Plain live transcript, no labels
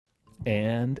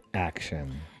And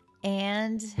action.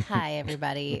 And hi,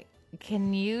 everybody.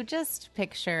 Can you just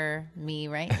picture me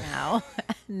right now,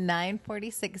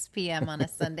 9:46 p.m. on a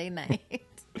Sunday night?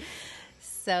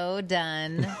 So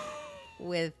done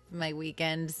with my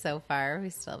weekend so far. We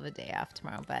still have a day off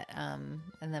tomorrow, but and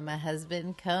then my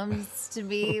husband comes to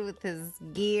me with his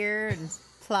gear and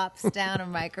plops down a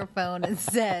microphone and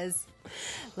says,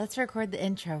 "Let's record the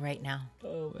intro right now."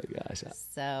 Oh my gosh.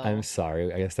 So I'm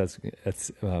sorry. I guess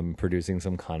that's producing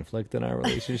some conflict in our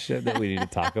relationship that we need to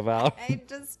talk about. I'm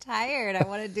just tired. I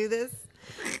want to do this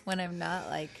when I'm not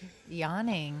like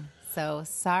yawning. So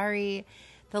sorry.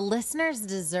 The listeners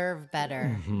deserve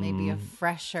better. Maybe a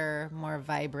fresher, more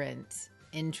vibrant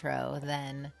intro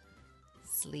than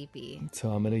sleepy.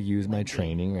 So I'm going to use my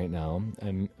training right now.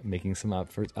 I'm making some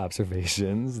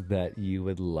observations that you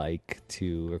would like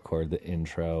to record the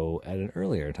intro at an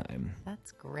earlier time.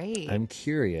 That's great. I'm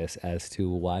curious as to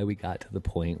why we got to the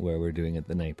point where we're doing it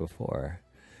the night before.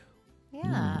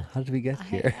 Yeah. How did we get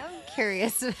here? I'm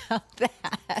curious about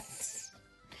that.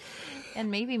 And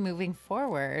maybe moving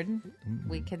forward,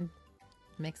 we can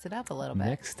mix it up a little bit.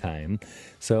 Next time.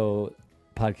 So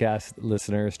podcast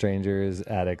listeners, strangers,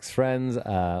 addicts, friends,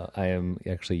 I am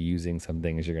actually using some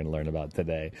things you're going to learn about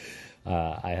today.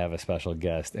 I have a special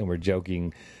guest, and we're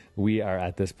joking. We are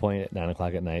at this point at 9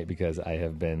 o'clock at night because I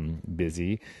have been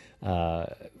busy.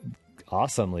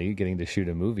 Awesomely getting to shoot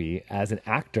a movie. As an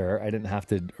actor, I didn't have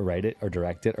to write it or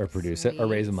direct it or produce it or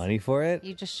raise money for it.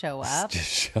 You just show up. Just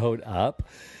showed up.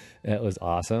 It was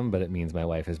awesome, but it means my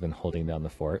wife has been holding down the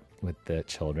fort with the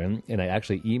children. And I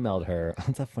actually emailed her.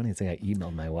 It's a funny thing. I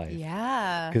emailed my wife.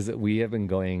 Yeah. Because we have been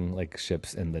going like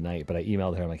ships in the night. But I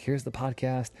emailed her. I'm like, here's the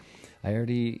podcast. I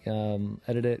already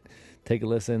edited it. Take a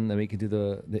listen. Then we can do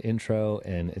the intro.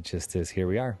 And it just is, here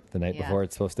we are, the night before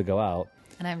it's supposed to go out.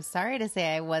 And I'm sorry to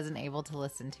say I wasn't able to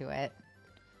listen to it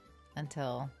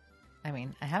until, I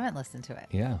haven't listened to it.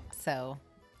 Yeah. So...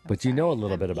 But you know a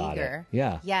little bit about it.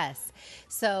 Yeah. Yes.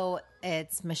 So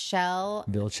it's Michelle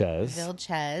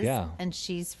Vilches. Yeah. And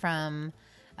she's from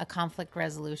a conflict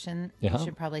resolution. Yeah. You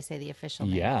should probably say the official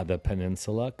name. Yeah, the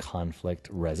Peninsula Conflict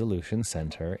Resolution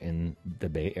Center in the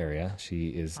Bay Area. She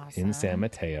is in San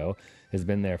Mateo, has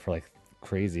been there for like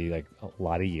crazy, like a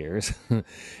lot of years.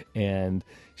 And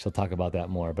she'll talk about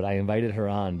that more. But I invited her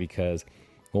on because,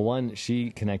 well, one, she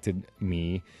connected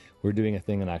me. We're doing a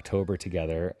thing in October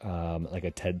together, like a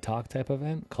TED Talk type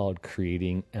event called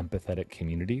Creating Empathetic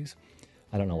Communities.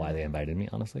 I don't know why they invited me,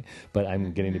 honestly, but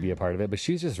I'm getting to be a part of it. But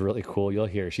she's just really cool. You'll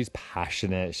hear she's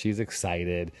passionate. She's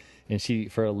excited. And she,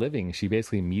 for a living, she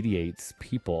basically mediates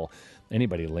people,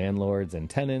 anybody, landlords and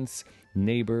tenants,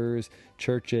 neighbors,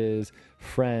 churches,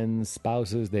 friends,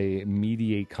 spouses. They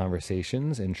mediate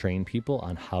conversations and train people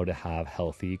on how to have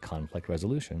healthy conflict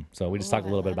resolution. So we just talked a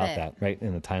little bit about that, right?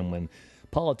 In a time when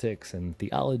politics and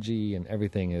theology and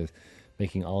everything is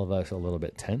making all of us a little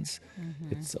bit tense.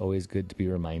 It's always good to be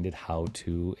reminded how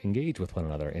to engage with one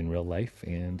another in real life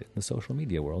and in the social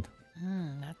media world.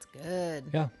 That's good.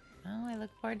 Yeah. Oh, I look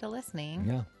forward to listening.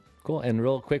 Yeah. Cool. And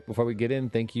real quick, before we get in,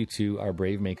 thank you to our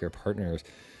Brave Maker partners.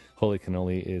 Holy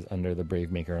Cannoli is under the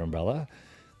Brave Maker umbrella,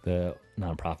 the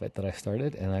nonprofit that I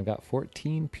started. And I've got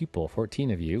 14 people, 14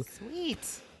 of you.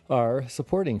 Sweet. Are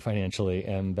supporting financially.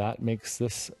 And that makes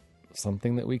this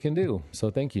something that we can do. So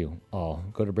thank you all.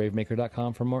 Go to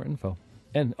bravemaker.com for more info.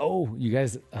 And you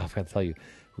guys, I forgot to tell you,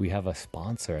 we have a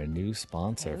sponsor, a new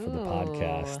sponsor for the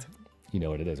podcast. You know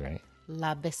what it is, right?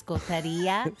 La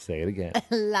Biscotteria. Say it again.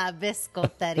 La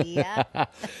Biscotteria.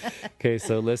 Okay,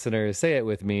 so listeners, say it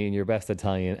with me in your best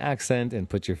Italian accent and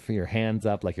put your hands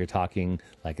up like you're talking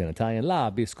like an Italian.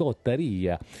 La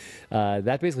Biscotteria.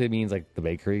 That basically means like the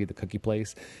bakery, the cookie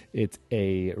place. It's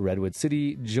a Redwood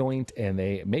City joint, and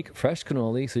they make fresh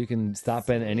cannoli, so you can stop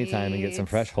in anytime and get some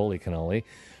fresh holy cannoli.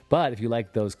 But if you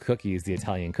like those cookies, the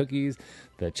Italian cookies,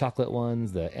 the chocolate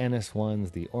ones, the anise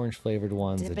ones, the orange flavored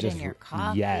ones, Dip it in your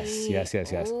coffee.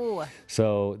 Yes. Ooh.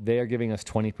 So they are giving us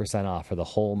 20% off for the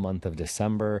whole month of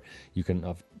December. You can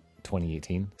of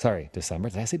 2018. Sorry, December.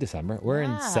 Did I say December? We're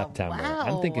in September. Wow.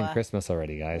 I'm thinking Christmas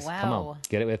already, guys. Come Wow. on,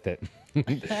 get it with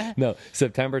it. No,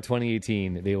 September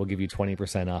 2018. They will give you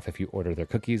 20% off if you order their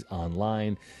cookies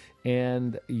online.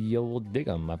 And you'll dig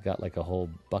them. I've got like a whole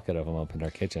bucket of them up in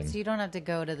our kitchen. So you don't have to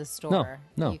go to the store.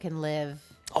 No. You can live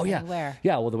Oh, yeah. anywhere.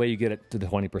 Yeah, well, the way you get it to the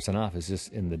 20% off is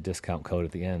just in the discount code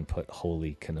at the end. Put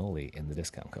Holy Cannoli in the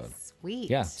discount code. Sweet.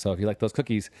 Yeah, so if you like those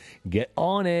cookies, get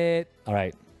on it. All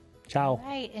right. Ciao. All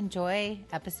right. Enjoy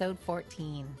episode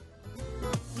 14.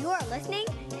 You are listening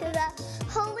to the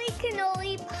Holy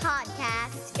Cannoli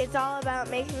Podcast. It's all about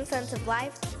making sense of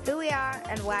life, who we are,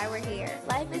 and why we're here.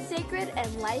 Life is sacred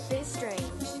and life is strange.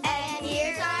 And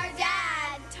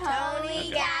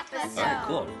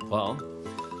Cool. Well,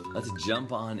 let's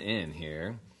jump on in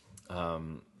here.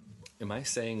 Am I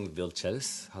saying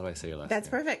Vilches? How do I say your last That's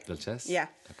name? perfect. Vilches? Yeah.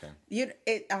 Okay.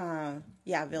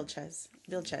 Vilches.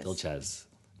 Vilches.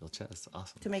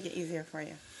 Awesome. To make it easier for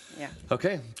you. Yeah.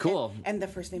 Okay, cool. And the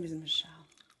first name is Michelle.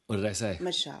 What did I say?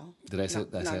 Michelle. Did I say? No,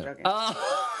 did I no, say I'm it? joking.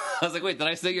 Oh, I was like, wait, did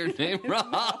I say your name wrong?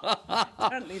 I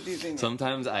don't need these things.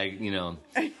 Sometimes I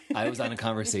was on a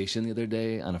conversation the other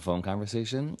day, on a phone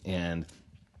conversation, and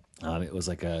it was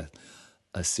like a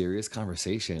serious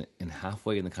conversation, and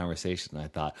halfway in the conversation, I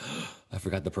thought, I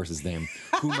forgot the person's name.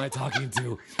 Who am I talking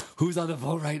to? Who's on the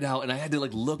phone right now? And I had to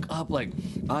look up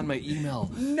on my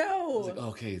email. No. I was like,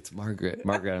 okay, it's Margaret.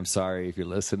 Margaret, I'm sorry if you're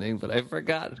listening, but I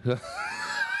forgot.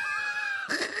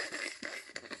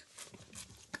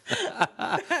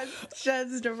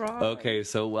 Just wrong. Okay,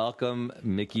 so welcome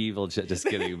Mickey Vilches. Just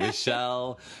kidding,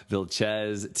 Michelle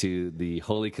Vilches to the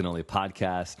Holy Cannoli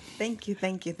podcast. Thank you.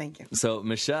 So,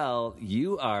 Michelle,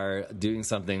 you are doing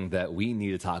something that we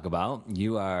need to talk about.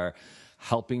 You are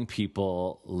helping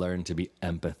people learn to be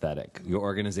empathetic. Your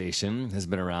organization has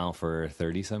been around for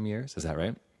 30-some years. Is that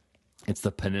right? It's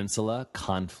the Peninsula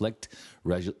Conflict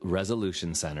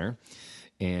Resolution Center.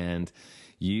 And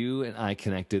you and I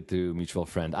connected through mutual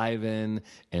friend Ivan,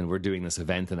 and we're doing this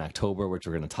event in October, which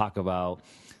we're going to talk about.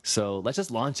 So let's just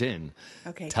launch in.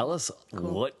 Okay. Tell us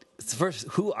first,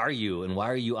 who are you and why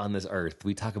are you on this earth?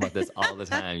 We talk about this all the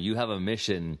time. You have a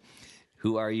mission.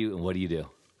 Who are you and what do you do?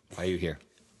 Why are you here?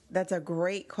 That's a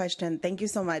great question. Thank you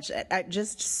so much. I'm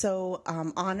just so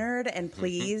honored and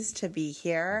pleased to be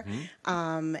here.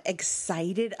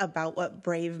 Excited about what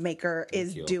Brave Maker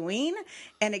is doing,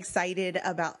 and excited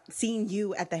about seeing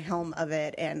you at the helm of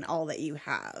it and all that you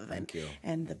have. Thank you.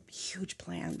 And the huge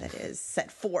plan that is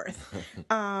set forth.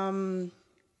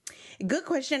 Good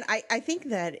question. I think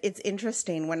that it's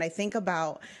interesting when I think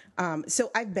about,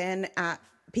 so I've been at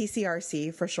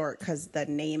PCRC for short because the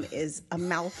name is a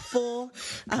mouthful.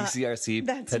 PCRC,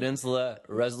 Peninsula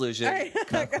Resolution.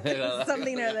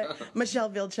 Something or other. Michelle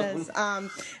Vilches.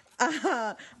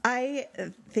 I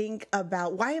think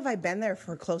about why have I been there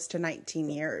for close to 19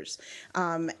 years?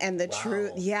 And the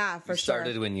truth, for sure.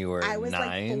 Started when you were 9? I was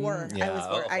like 4. Yeah. I was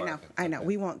 4. I know.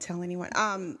 We won't tell anyone.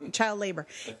 Child labor.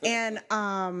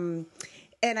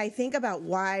 And I think about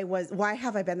why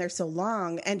have I been there so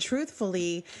long? And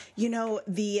truthfully,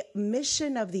 the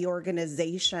mission of the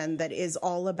organization that is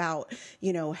all about,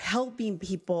 helping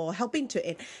people, helping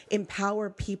to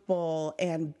empower people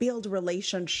and build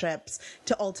relationships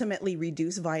to ultimately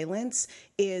reduce violence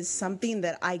is something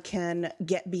that I can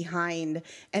get behind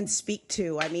and speak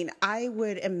to. I mean, I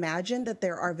would imagine that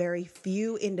there are very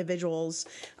few individuals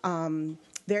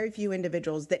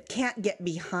that can't get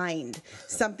behind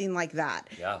something like that,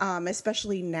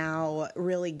 especially now,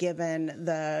 really given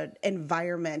the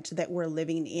environment that we're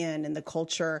living in and the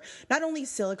culture, not only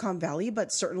Silicon Valley,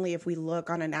 but certainly if we look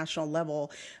on a national level,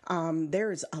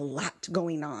 there's a lot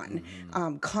going on.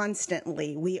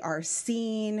 Constantly, we are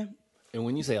seeing... And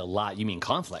when you say a lot, you mean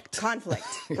conflict. Conflict,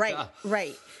 right,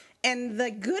 right. And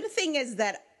the good thing is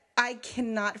that I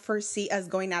cannot foresee us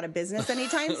going out of business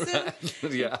anytime soon.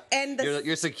 Yeah. And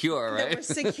you're secure, right? We're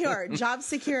secure, job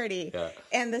security. Yeah.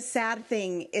 And the sad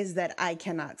thing is that I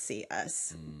cannot see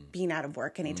us being out of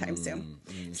work anytime soon.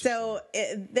 So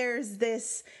there's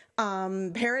this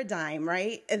paradigm,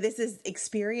 right? This is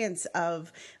experience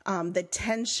of the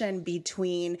tension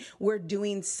between we're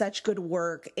doing such good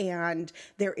work and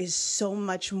there is so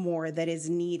much more that is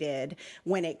needed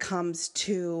when it comes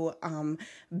to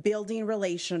building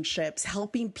relationships,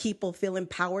 helping people feel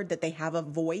empowered that they have a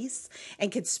voice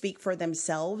and can speak for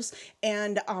themselves.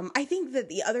 And I think that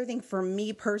the other thing for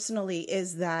me personally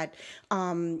is that,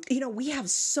 we have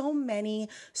so many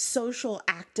social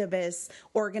activist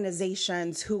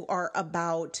organizations who are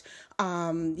about,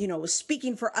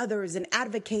 speaking for others and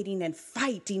advocating and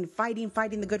fighting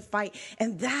the good fight.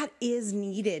 And that is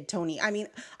needed, Tony. I mean,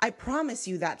 I promise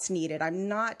you that's needed. I'm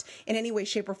not in any way,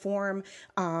 shape, or form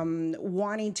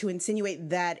wanting to insinuate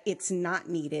that it's not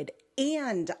needed.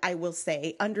 And I will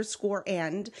say, underscore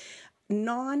and,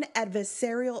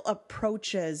 non-adversarial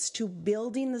approaches to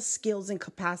building the skills and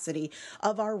capacity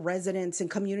of our residents and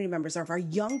community members, of our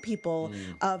young people,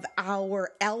 of our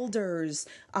elders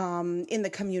in the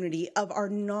community, of our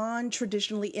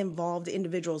non-traditionally involved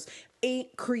individuals,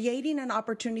 creating an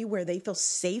opportunity where they feel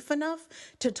safe enough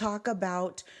to talk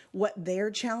about what their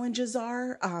challenges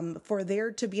are, for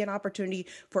there to be an opportunity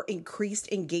for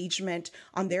increased engagement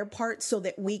on their part so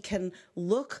that we can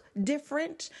look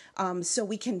different, so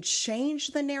we can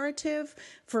change the narrative.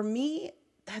 For me,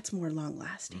 that's more long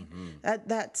lasting.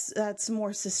 That's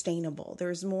more sustainable.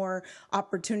 There's more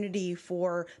opportunity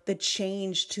for the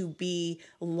change to be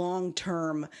long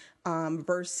term,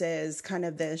 versus kind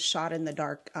of this shot in the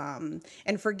dark, and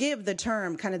forgive the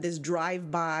term, kind of this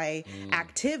drive-by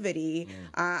activity.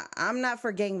 I'm not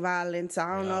for gang violence.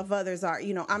 I don't know if others are.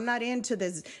 I'm not into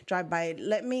this drive-by.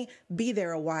 Let me be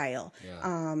there a while.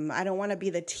 I don't want to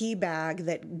be the tea bag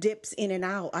that dips in and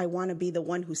out. I want to be the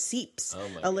one who seeps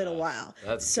a little while.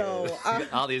 That's so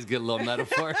all these good little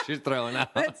metaphors you're throwing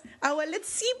out. Let's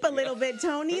seep a little bit,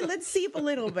 Tony. Let's seep a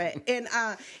little bit. And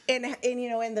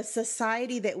in the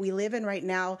society that we live in right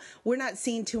now, we're not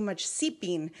seeing too much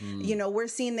seeping. We're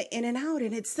seeing the in and out,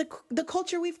 and it's the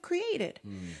culture we've created.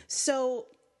 So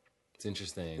it's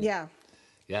interesting. Yeah.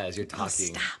 As you're talking,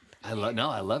 stop. I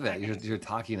love it. You're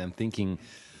talking. I'm thinking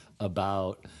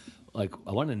about, like,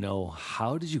 I want to know,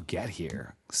 how did you get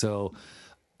here? So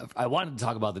I wanted to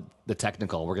talk about the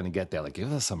technical. We're going to get there. Like,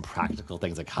 give us some practical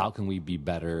things. Like, how can we be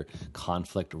better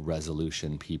conflict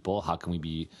resolution people? How can we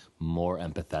be more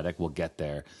empathetic? We'll get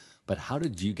there. But how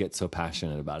did you get so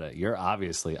passionate about it? You're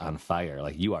obviously on fire.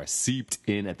 Like, you are seeped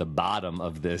in at the bottom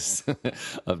of this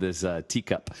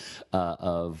teacup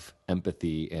of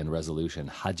empathy and resolution.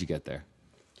 How'd you get there?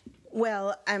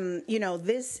 Well,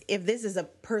 if this is a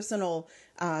personal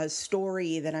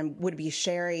story that I would be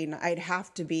sharing, I'd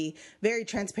have to be very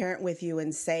transparent with you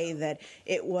and say that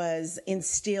it was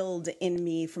instilled in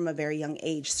me from a very young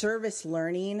age. Service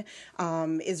learning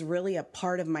is really a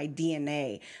part of my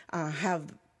DNA.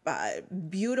 Have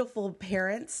beautiful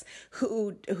parents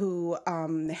who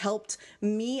helped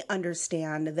me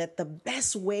understand that the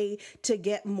best way to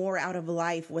get more out of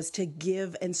life was to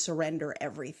give and surrender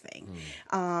everything.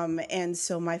 And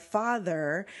so my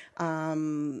father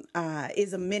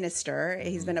is a minister.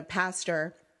 He's been a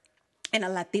pastor in a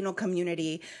Latino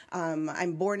community.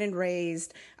 I'm born and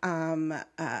raised,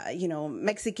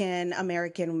 Mexican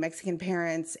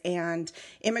parents and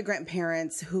immigrant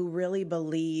parents who really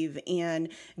believe in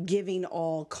giving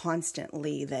all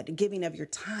constantly, that giving of your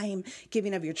time,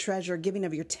 giving of your treasure, giving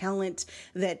of your talent,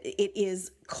 that it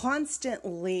is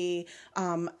constantly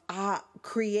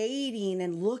creating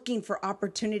and looking for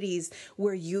opportunities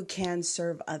where you can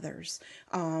serve others.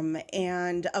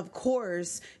 And of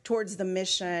course, towards the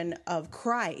mission of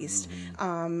Christ,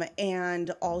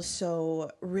 and also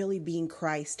really being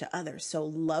Christ to others. So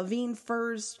loving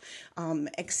first,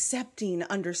 accepting,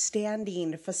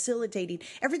 understanding, facilitating,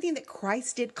 everything that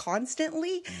Christ did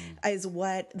constantly is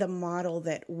what the model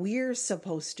that we're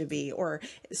supposed to be, or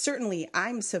certainly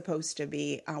I'm supposed to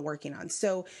be working on.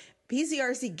 So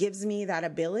PCRC gives me that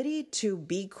ability to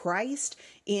be Christ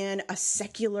in a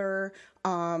secular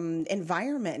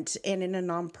environment and in a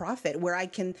nonprofit where I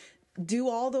can do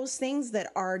all those things that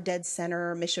are dead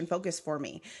center mission focus for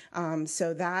me.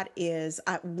 So that is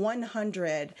at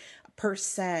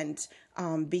 100%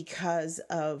 because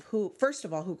of first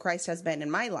of all, who Christ has been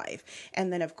in my life.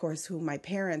 And then of course, who my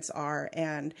parents are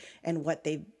and what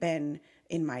they've been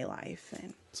in my life.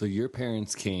 And so your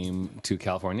parents came to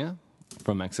California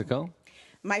from Mexico?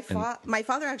 My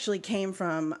father actually came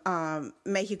from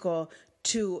Mexico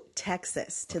to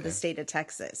Texas, to the state of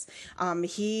Texas.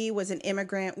 He was an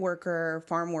immigrant worker,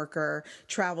 farm worker,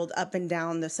 traveled up and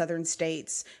down the southern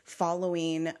states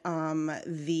following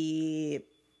the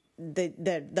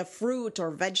fruit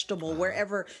or vegetable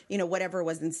wherever, whatever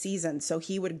was in season. So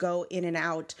he would go in and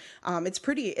out. It's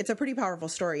a pretty powerful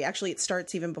story. Actually, it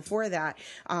starts even before that.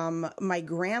 My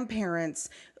grandparents,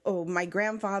 my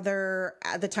grandfather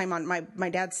at the time on my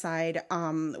dad's side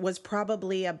was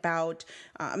probably about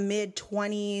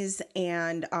mid-20s,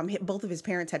 and both of his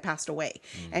parents had passed away,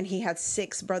 and he had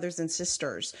 6 brothers and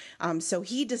sisters. So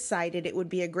he decided it would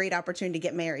be a great opportunity to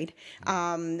get married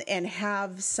and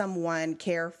have someone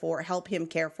help him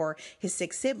care for his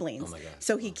 6 siblings. Oh my God.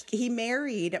 So he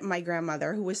married my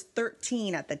grandmother, who was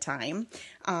 13 at the time,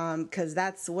 because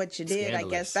that's what you did,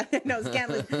 Scandalous. I guess. No,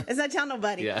 scandalous. It's not tell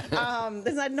nobody. Yeah.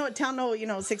 There's not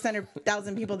tell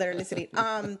 600,000 people that are listening.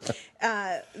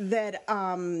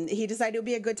 He decided it would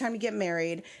be a good time to get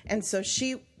married, and so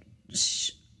she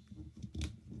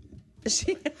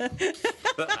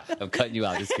I'm cutting you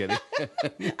out. Just kidding.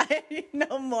 I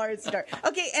no more story.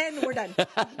 Okay, and we're done.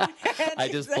 I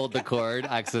just pulled the cord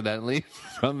accidentally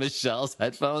from Michelle's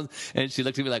headphones, and she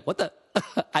looked at me like, "What the?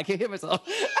 I can't hear myself."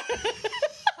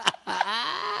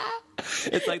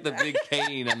 It's like the big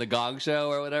cane on the Gong Show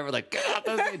or whatever. Like,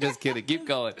 just kidding. Keep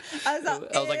going. I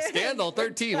was like, Scandal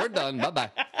 13. We're done.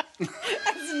 Bye-bye.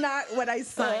 That's not what I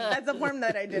signed. That's a form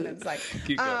that I didn't sign.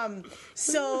 Keep going.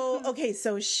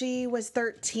 So she was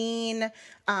 13.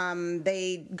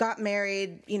 They got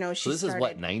married. You know, she So this started. is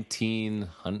what,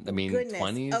 1900? I mean, Goodness.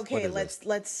 20s. Okay,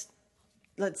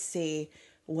 let's see.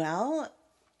 Well,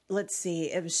 let's see.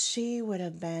 If she would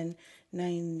have been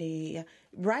 90,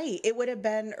 right? It would have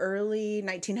been early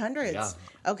 1900s. Yeah.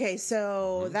 Okay,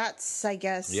 so that's, I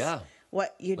guess. Yeah.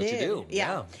 What you What you did. do,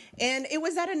 yeah. And it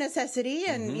was out of necessity.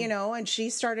 And, you know, and she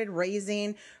started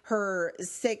raising her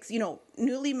 6, you know,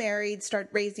 newly married, start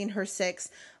raising her 6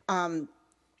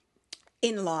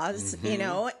 in-laws, you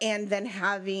know, and then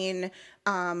having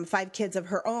 5 kids of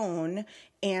her own.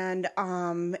 And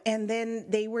then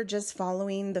they were just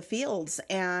following the fields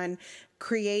and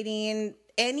creating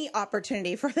any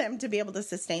opportunity for them to be able to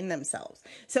sustain themselves.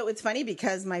 So it's funny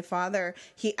because my father,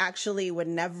 he actually would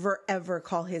never, ever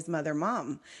call his mother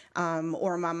mom,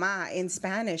 or mama in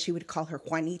Spanish. He would call her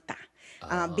Juanita.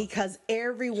 Because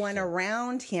everyone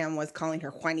around him was calling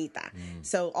her Juanita.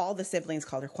 So all the siblings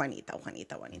called her Juanita,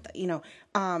 you know.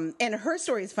 And her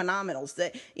story is phenomenal.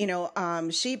 That, you know,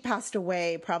 she passed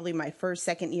away probably my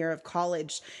second year of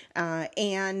college.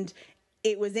 And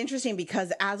it was interesting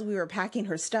because as we were packing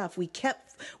her stuff, we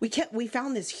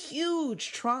found this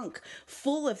huge trunk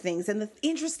full of things. And the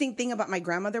interesting thing about my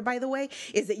grandmother, by the way,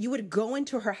 is that you would go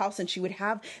into her house and she would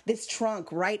have this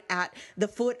trunk right at the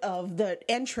foot of the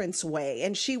entranceway.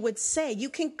 And she would say, you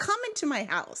can come into my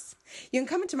house. You can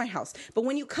come into my house. But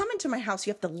when you come into my house,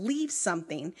 you have to leave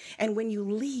something. And when you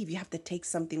leave, you have to take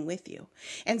something with you.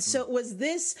 And so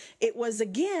it was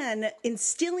again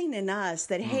instilling in us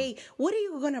that, hey, what are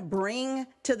you going to bring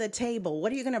to the table?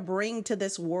 What are you going to bring to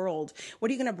this world? What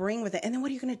are you going to bring with it? And then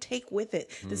what are you going to take with it?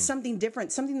 That's something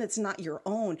different, something that's not your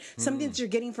own, something that you're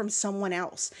getting from someone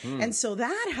else. And so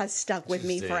that has stuck with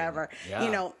me forever, Yeah.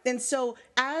 you know. And so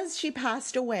as she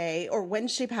passed away, or when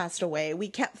she passed away, we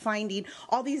kept finding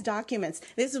all these documents.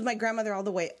 This was my grandmother all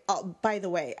the way, by the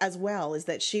way, as well, is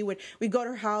that we'd go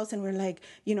to her house and we're like,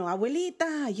 you know,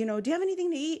 abuelita, you know, do you have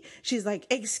anything to eat? She's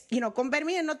like, you know, con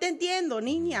permiso, no te entiendo,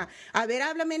 niña. A ver,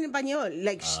 háblame en español.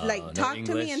 Like, no talk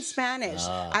to me in English? Spanish.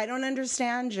 I don't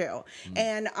understand you.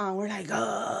 And we're like,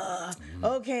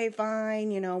 okay,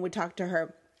 fine. You know, we talked to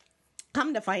her.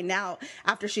 Come to find out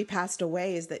after she passed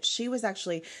away is that she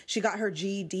got her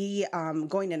GED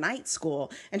going to night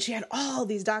school, and she had all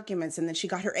these documents, and then she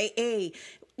got her AA,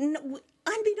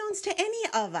 unbeknownst to any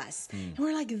of us. And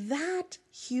we're like, that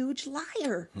huge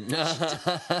liar.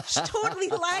 She totally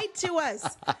lied to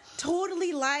us.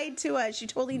 She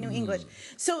totally knew English.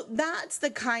 So that's the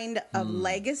kind of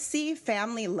legacy,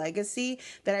 family legacy,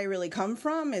 that I really come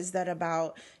from, is that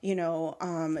about, you know,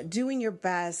 doing your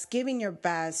best, giving your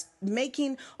best,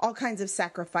 making all kinds of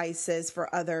sacrifices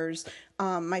for others.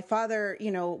 My father,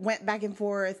 you know, went back and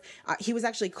forth. He was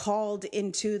actually called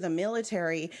into the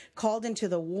military, called into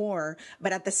the war,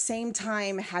 but at the same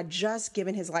time had just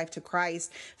given his life to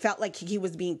Christ, felt like he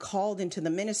was being called into the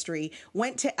ministry,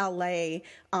 went to LA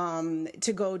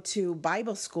to go to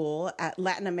Bible school at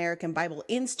Latin American Bible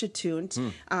Institute,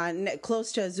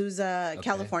 close to Azusa,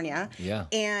 California. Yeah.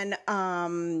 And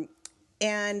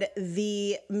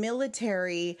the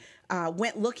military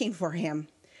went looking for him,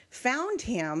 found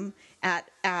him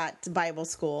at Bible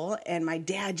school, and my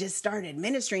dad just started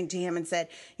ministering to him and said,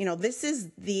 you know, this is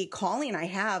the calling I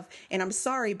have, and I'm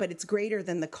sorry, but it's greater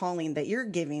than the calling that you're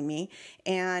giving me.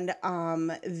 And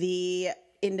the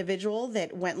individual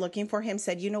that went looking for him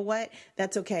said, you know what,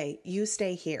 that's okay, you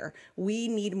stay here. We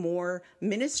need more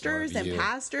ministers and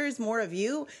pastors, more of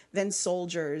you than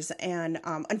soldiers. And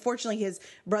unfortunately his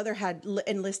brother had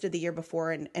enlisted the year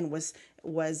before and was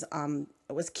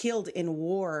killed in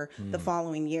war the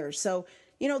following year. So,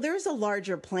 you know, there's a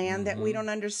larger plan that we don't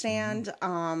understand.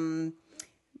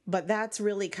 But that's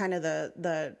really kind of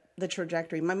the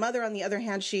trajectory. My mother, on the other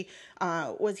hand, she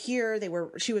was here.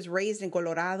 She was raised in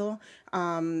Colorado,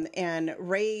 and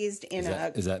raised in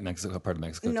Is that Mexico, part of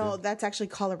Mexico? No, too? that's actually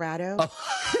Colorado.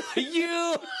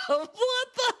 You what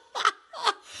the?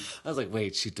 I was like,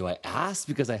 wait, do I ask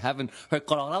because I haven't heard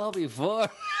Colorado before?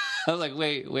 I was like,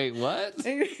 wait, what?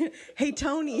 Hey,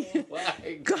 Tony. Oh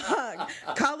my God.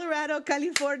 Colorado,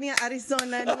 California,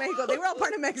 Arizona, New Mexico. They were all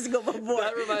part of Mexico before.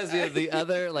 That reminds me of the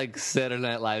other like Saturday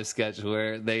Night Live sketch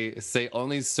where they say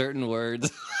only certain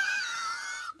words.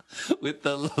 with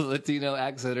the Latino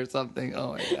accent or something.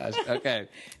 Oh my gosh. Okay.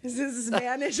 This is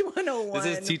Spanish 101.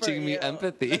 This is teaching me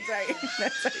empathy. That's right.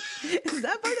 That's right. Is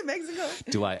that part of Mexico?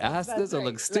 Do I ask this or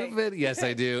look stupid? Yes,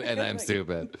 I do, and I'm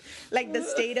stupid. Like the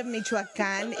state of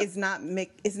Michoacan is not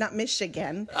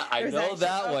Michigan. I know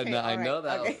that one. Okay, I know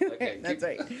that one. Okay. That's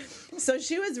right. So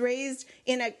she was raised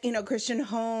in a Christian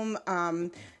home.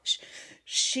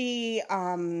 She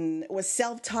was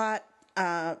self-taught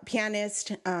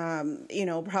pianist.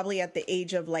 Probably at the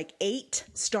age of like 8,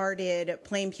 started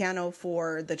playing piano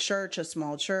for the church, a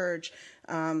small church.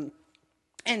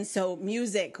 And so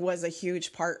music was a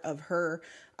huge part of her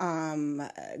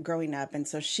growing up. And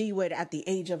so she would, at the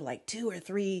age of like 2 or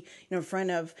 3, in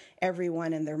front of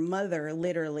everyone and their mother,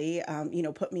 literally,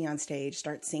 put me on stage,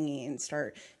 start singing,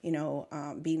 start,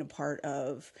 being a part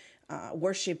of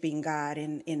worshiping God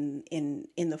in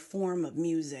the form of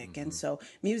music. And so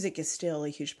music is still a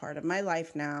huge part of my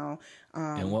life now.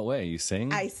 In what way? You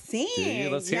sing? I sing. Do you?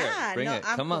 Let's hear it. Bring it.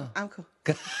 Come on. I'm cool.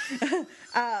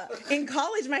 In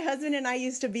college, my husband and I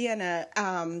used to be in a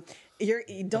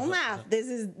don't laugh. This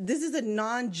is a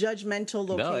non-judgmental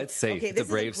location. No, it's safe. Okay, it's this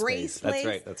a brave is a grace space.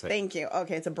 place. That's right. Thank you.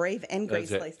 Okay, it's a brave and grace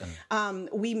That's place.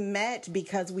 right. We met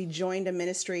because we joined a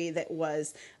ministry that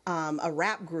was a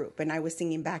rap group, and I was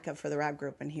singing backup for the rap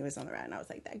group, and he was on the rap, and I was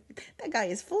like, that guy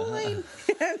is fooling.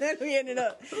 And then we ended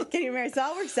up getting married. So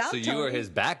I worked out. So you were his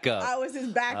backup. I was his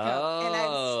backup, and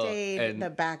I stayed the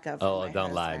backup. Oh,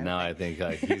 don't lie. Now I think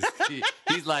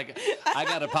he's like, I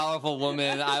got a powerful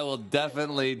woman. I will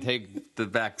definitely take the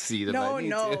back seat if I need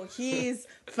to. He's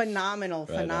phenomenal.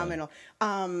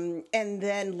 And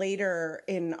then later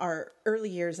in our early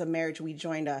years of marriage, we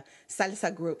joined a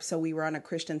salsa group. So we were on a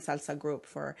Christian salsa group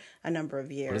for a number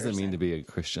of years. What does it mean to be a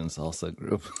Christian salsa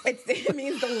group? It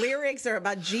means the lyrics are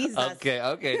about Jesus.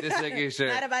 Okay, just making sure.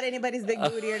 Not about anybody's big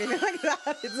booty or anything like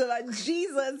that. It's about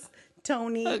Jesus.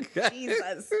 Tony, okay.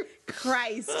 Jesus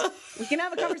Christ. We can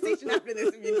have a conversation after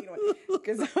this if you need one.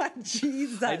 Because about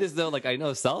Jesus. I just know, I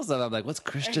know salsa. I'm like, what's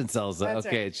Christian salsa? That's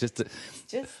okay, right. It's just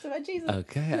about Jesus.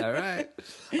 Okay, all right.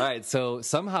 All right, so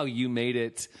somehow you made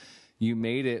it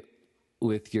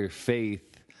with your faith,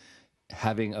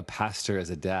 having a pastor as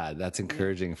a dad. That's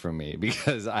encouraging for me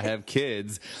because I have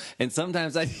kids, and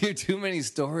sometimes I hear too many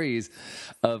stories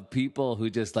of people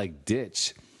who just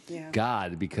ditch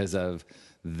God because of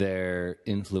their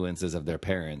influences of their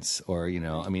parents, or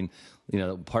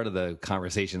part of the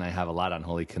conversation I have a lot on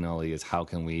Holy Cannoli is how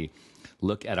can we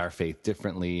look at our faith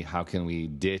differently? How can we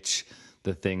ditch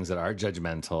the things that are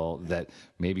judgmental, that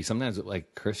maybe sometimes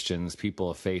like Christians, people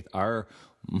of faith, are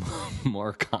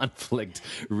more conflict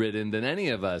ridden than any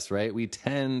of us, right? We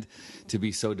tend to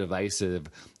be so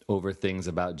divisive over things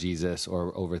about Jesus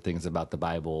or over things about the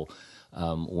Bible,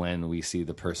 when we see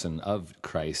the person of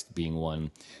Christ being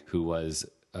one who was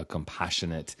a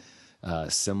compassionate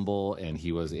symbol, and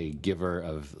he was a giver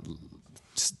of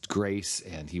grace,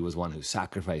 and he was one who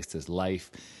sacrificed his life.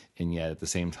 And yet at the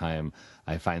same time,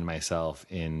 I find myself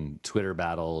in Twitter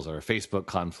battles or Facebook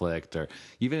conflict, or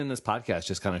even in this podcast,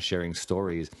 just kind of sharing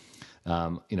stories.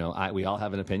 We all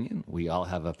have an opinion. We all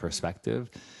have a perspective.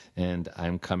 And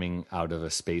I'm coming out of a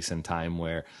space and time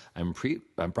where I'm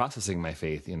processing my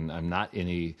faith, and I'm not in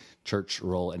a church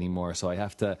role anymore. So I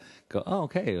have to go,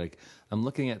 okay, I'm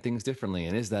looking at things differently,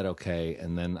 and is that okay?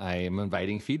 And then I am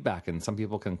inviting feedback, and some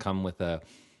people can come with a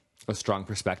strong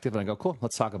perspective, and I go, cool,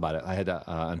 let's talk about it. I had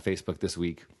on Facebook this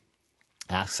week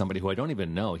ask somebody who I don't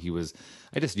even know.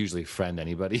 I just usually friend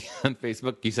anybody on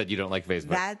Facebook. You said you don't like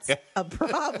Facebook. That's a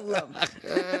problem.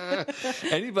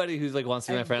 Anybody who's wants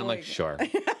to be my friend, I'm like, sure.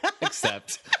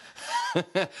 Except.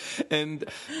 And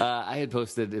I had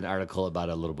posted an article about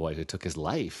a little boy who took his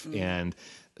life, and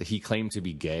he claimed to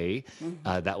be gay.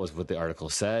 That was what the article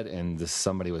said, and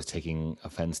somebody was taking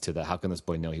offense to that. How can this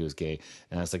boy know he was gay?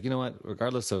 And I was like, you know what?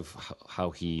 Regardless of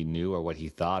how he knew or what he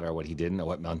thought or what he didn't or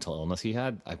what mental illness he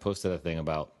had, I posted a thing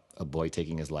about a boy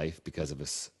taking his life because of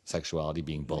his sexuality,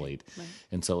 being bullied. Right.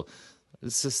 And so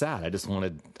it's just sad.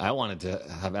 I wanted to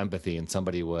have empathy, and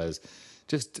somebody was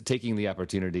just taking the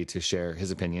opportunity to share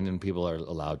his opinion, and people are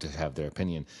allowed to have their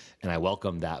opinion. And I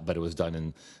welcomed that, but it was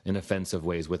done in offensive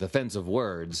ways with offensive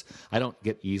words. I don't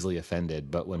get easily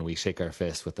offended, but when we shake our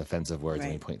fists with offensive words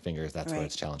and we point fingers, that's where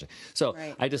it's challenging. So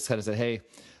I just kind of said, hey,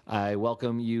 I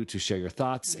welcome you to share your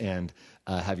thoughts and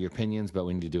have your opinions, but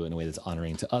we need to do it in a way that's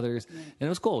honoring to others. And it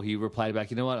was cool. He replied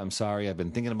back, you know what? I'm sorry. I've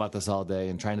been thinking about this all day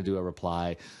and trying to do a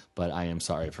reply, but I am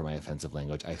sorry for my offensive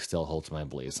language. I still hold to my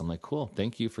beliefs. I'm like, cool.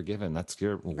 Thank you for giving.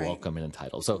 You're welcome and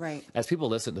entitled. So as people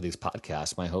listen to these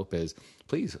podcasts, my hope is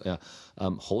please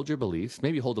hold your beliefs,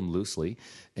 maybe hold them loosely,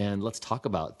 and let's talk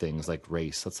about things like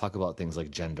race. Let's talk about things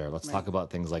like gender. Let's talk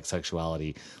about things like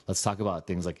sexuality. Let's talk about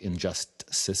things like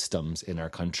unjust systems in our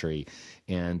country,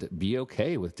 and be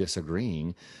okay with disagreeing,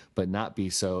 but not be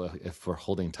so, if we're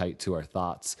holding tight to our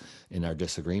thoughts in our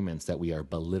disagreements, that we are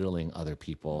belittling other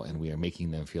people and we are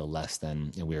making them feel less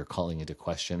than, and we are calling into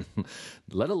question,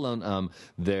 let alone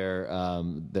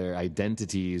their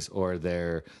identities or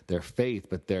their faith,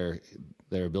 but their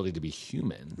ability to be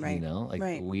human. You know,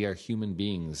 like we are human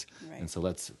beings, and so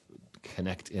let's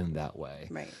connect in that way.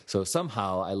 So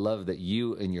somehow I love that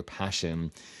you and your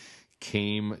passion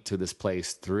came to this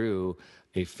place through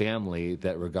a family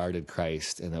that regarded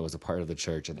Christ and that was a part of the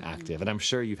church and active. And I'm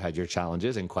sure you've had your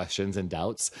challenges and questions and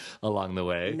doubts along the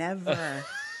way. Never.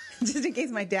 Just in case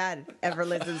my dad ever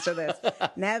listens to this.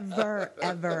 Never,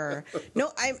 ever.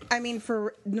 No, I mean,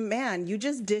 you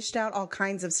just dished out all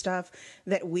kinds of stuff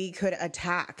that we could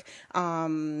attack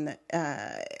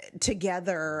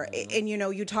together. And, you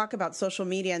know, you talk about social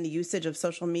media and the usage of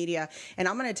social media. And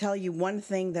I'm going to tell you one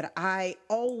thing that I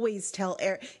always tell,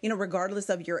 you know, regardless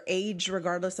of your age,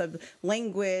 regardless of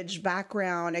language,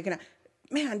 background,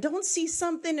 man, don't see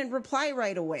something and reply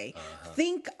right away.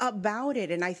 Think about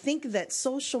it. And I think that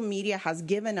social media has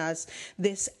given us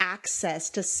this access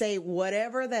to say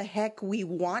whatever the heck we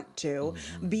want to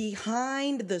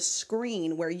behind the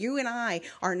screen, where you and I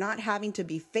are not having to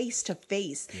be face to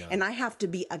face, and I have to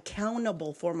be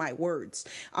accountable for my words.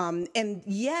 And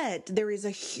yet there is a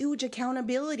huge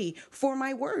accountability for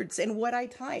my words and what I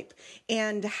type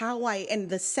and and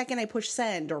the second I push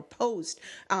send or post,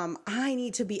 I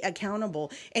need to be accountable.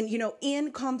 And, you know,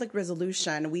 in conflict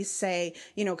resolution, we say,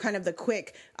 you know, kind of the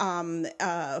quick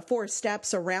 4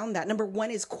 steps around that. Number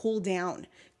 1 is cool down.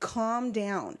 Calm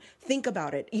down. Think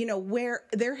about it. You know, where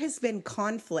there has been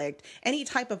conflict, any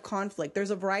type of conflict, there's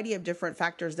a variety of different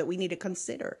factors that we need to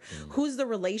consider. Who's the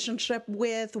relationship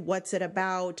with? What's it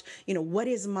about? You know, what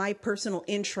is my personal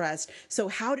interest? So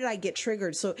how did I get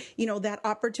triggered? So, you know, that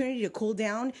opportunity to cool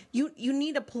down, you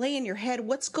need to play in your head,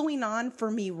 what's going on for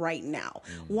me right now?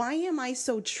 Why am I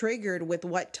so triggered with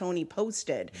what Tony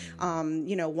posted?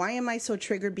 You know, why am I so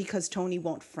triggered because Tony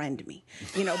won't friend me?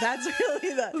 You know, that's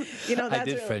really I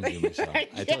did friend you, Michelle. I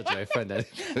told you I friended.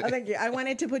 Oh, thank you. I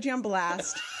wanted to put you on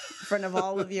blast in front of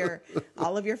all of your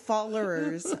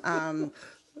followers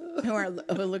who are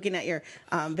looking at your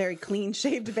very clean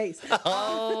shaved face.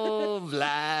 Oh,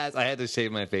 blast! I had to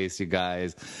shave my face, you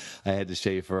guys. I had to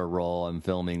shave for a role I'm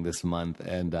filming this month,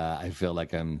 and I feel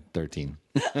like I'm 13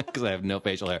 because I have no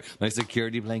facial hair. My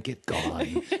security blanket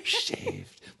gone,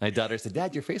 shaved. My daughter said,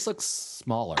 "Dad, your face looks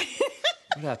smaller.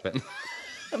 What happened?"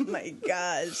 Oh my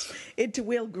gosh, it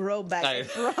will grow back. I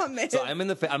promise. So I'm in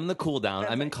the cool down.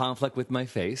 I'm in conflict with my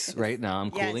face right now.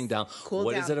 I'm cooling down.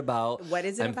 What is it about? What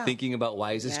is it about? I'm thinking about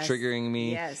why is this triggering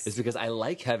me? Yes. It's because I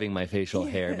like having my facial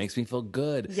hair. It makes me feel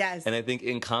good. Yes. And I think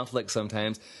in conflict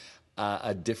sometimes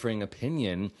a differing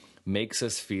opinion makes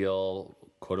us feel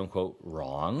quote unquote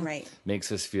wrong. Right. Makes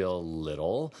us feel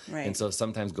little. Right. And so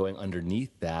sometimes going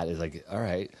underneath that is like, all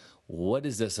right, what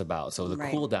is this about? So the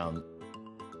cool down.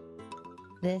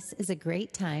 This is a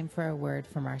great time for a word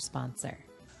from our sponsor.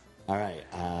 All right,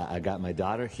 I got my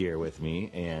daughter here with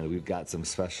me, and we've got some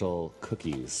special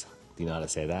cookies. Do you know how to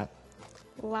say that?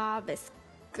 La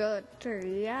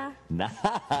Biscotteria.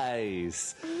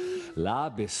 Nice. La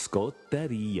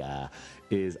Biscotteria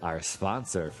is our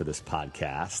sponsor for this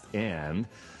podcast, and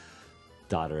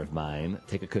daughter of mine,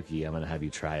 take a cookie. I'm going to have you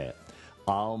try it.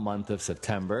 All month of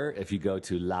September, if you go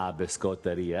to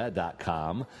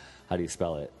labiscotteria.com, how do you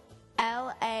spell it?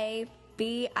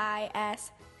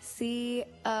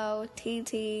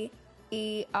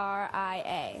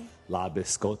 LABISCOTTERIA. La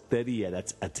Biscotteria,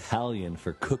 that's Italian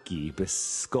for cookie,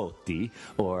 biscotti,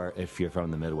 or if you're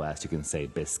from the Midwest, you can say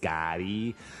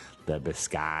biscotti, the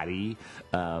biscotti.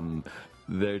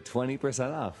 They're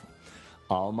 20% off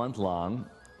all month long.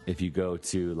 If you go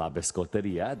to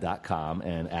labiscotteria.com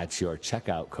and at your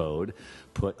checkout code,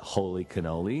 put Holy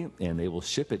Cannoli, and they will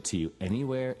ship it to you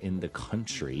anywhere in the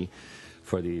country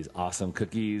for these awesome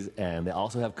cookies. And they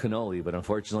also have cannoli, but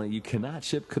unfortunately you cannot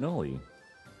ship cannoli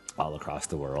all across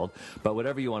the world. But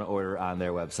whatever you want to order on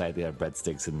their website, they have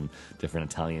breadsticks and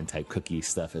different Italian type cookie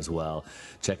stuff as well.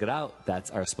 Check it out.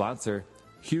 That's our sponsor,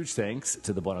 Huge thanks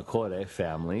to the Bonacore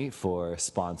family for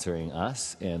sponsoring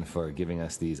us and for giving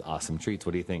us these awesome treats.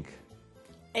 What do you think?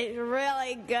 It's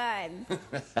really good.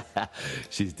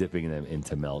 She's dipping them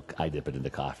into milk. I dip it into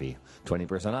coffee.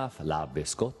 20% off,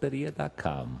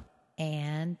 labiscotteria.com.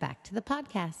 And back to the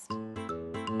podcast.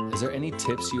 Is there any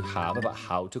tips you have about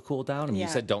how to cool down? I mean, Yeah.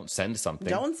 you said don't send something.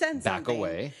 Don't send Back something.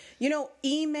 away. You know,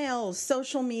 emails,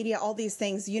 social media, all these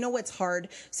things, you know what's hard?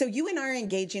 So you and I are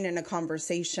engaging in a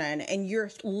conversation and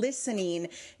you're listening.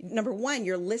 Number one,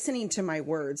 you're listening to my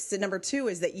words. So number two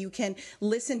is that you can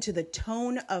listen to the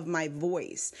tone of my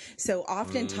voice. So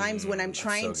oftentimes when I'm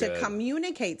trying so to good.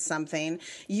 communicate something,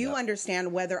 you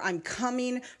understand whether I'm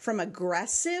coming from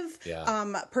aggressive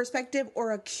perspective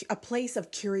or a place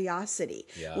of curiosity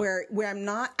where I'm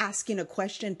not asking a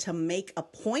question to make a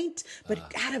point, but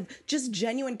out of just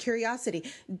genuine curiosity.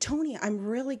 Tony, I'm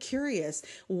really curious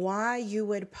why you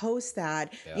would post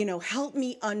that. You know, help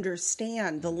me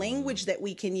understand the language that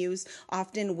we can use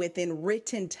often within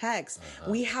written text.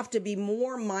 We have to be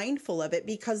more mindful of it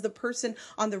because the person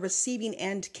on the receiving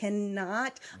end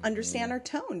cannot understand our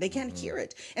tone. They can't hear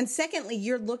it. And secondly,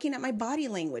 you're looking at my body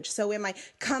language. So am I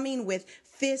coming with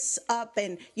fists up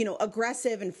and, you know,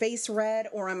 aggressive and face red,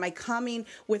 or am I coming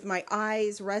with my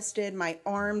eyes rested, my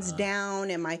arms down,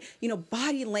 and my, you know,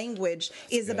 body language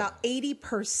is about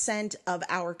 80% of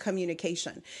our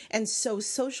communication. And so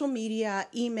social media,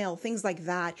 email, things like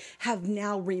that have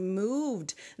now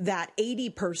removed that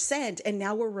 80%, and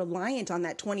now we're reliant on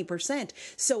that 20%.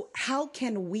 So how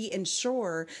can we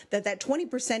ensure that that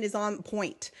 20% is on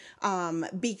point?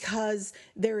 Because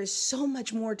there is so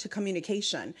much more to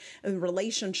communication and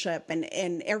relationship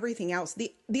and everything else.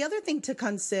 The other thing to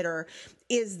consider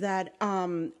is that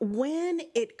when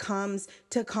it comes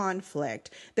to conflict,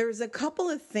 there's a couple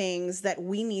of things that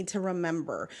we need to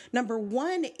remember. Number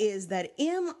one is that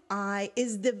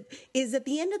is at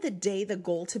the end of the day the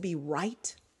goal to be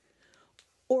right?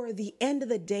 Or at the end of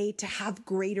the day to have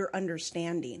greater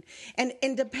understanding. And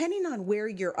depending on where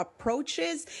your approach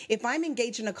is, if I'm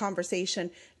engaged in a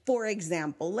conversation, for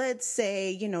example, let's say,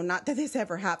 you know, not that this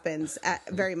ever happens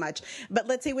very much, but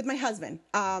let's say with my husband,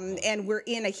 and we're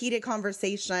in a heated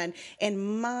conversation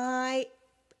and my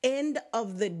end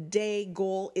of the day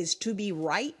goal is to be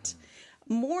right.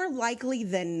 More likely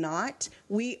than not,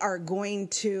 we are going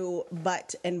to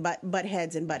butt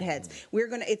heads.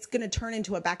 It's gonna turn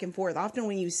into a back and forth. Often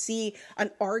when you see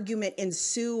an argument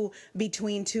ensue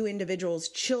between two individuals,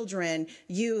 children,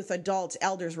 youth, adults,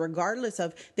 elders, regardless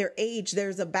of their age,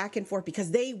 there's a back and forth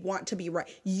because they want to be right.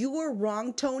 You are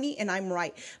wrong, Tony, and I'm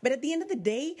right. But at the end of the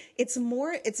day, it's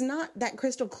not that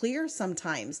crystal clear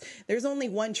sometimes. There's only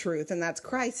one truth, and that's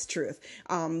Christ's truth.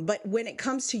 But when it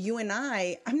comes to you and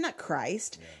I'm not Christ.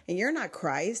 And you're not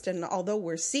Christ. And although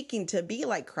we're seeking to be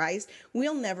like Christ,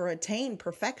 we'll never attain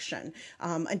perfection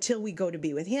until we go to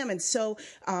be with him. And so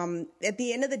at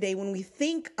the end of the day, when we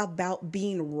think about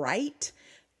being right,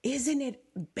 isn't it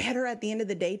better at the end of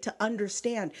the day to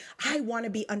understand, I want to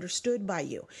be understood by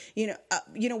you? You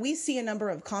know, we see a number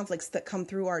of conflicts that come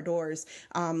through our doors.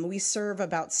 We serve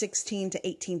about 16 to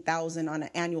 18,000 on an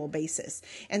annual basis.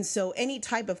 And so any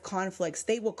type of conflicts,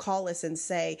 they will call us and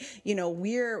say, you know,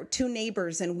 we're two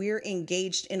neighbors and we're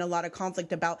engaged in a lot of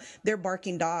conflict about their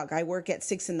barking dog. I work at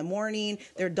 6 a.m.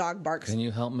 Their dog barks. Can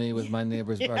you help me with my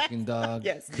neighbor's barking dog?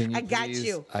 Yes. Can you I got please?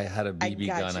 you. I had a BB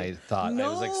gun. you. I thought I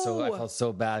was like, so I felt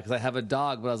so bad because I have a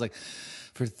dog, but I was like,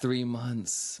 for 3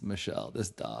 months, Michelle, this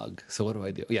dog. So what do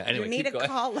I do? Yeah. Anyway, You need to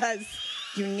call us.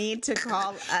 You need to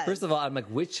call us. First of all, I'm like,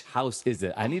 which house is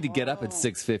it? I need to get up at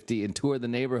 6:50 and tour the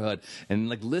neighborhood and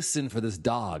like listen for this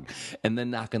dog, and then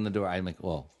knock on the door. I'm like,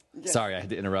 well. Sorry, I had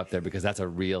to interrupt there because that's a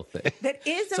real thing. That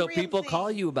is a so real people thing.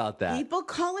 call you about that. People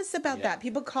call us about that.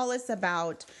 People call us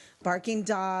about barking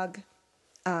dog,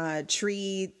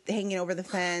 tree hanging over the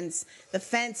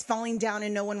fence falling down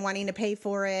and no one wanting to pay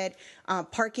for it,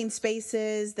 parking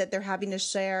spaces that they're having to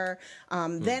share.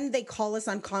 Then they call us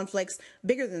on conflicts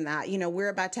bigger than that. You know, we're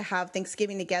about to have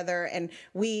Thanksgiving together and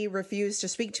we refuse to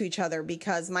speak to each other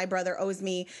because my brother owes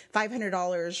me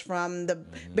 $500 from the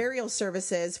burial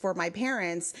services for my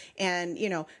parents. And, you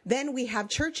know, then we have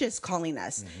churches calling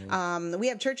us. You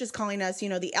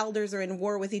know, the elders are in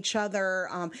war with each other.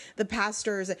 The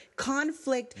pastors, conflict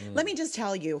conflict. Let me just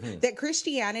tell you that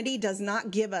Christianity does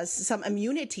not give us some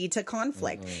immunity to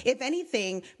conflict. If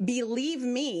anything, believe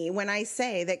me when I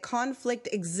say that conflict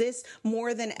exists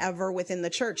more than ever within the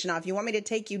church. Now, if you want me to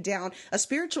take you down a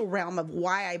spiritual realm of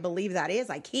why I believe that is,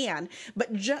 I can. But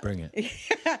Bring it.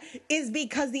 is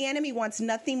because the enemy wants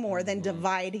nothing more than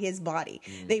divide his body.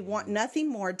 They want nothing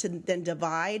more than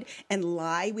divide and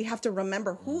lie. We have to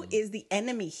remember who is the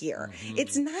enemy here.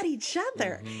 It's not each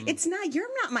other. It's not, you're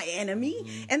not my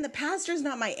enemy, and the pastor's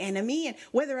not my enemy, and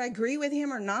whether I agree with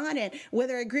him or not, and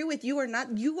whether I agree with you or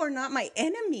not, you are not my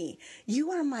enemy.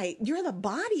 You're the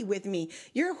body with me.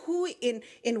 You're who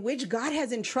in which God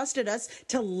has entrusted us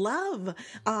to love,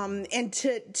 and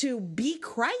to be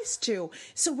Christ to.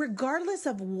 So regardless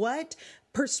of what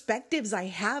perspectives I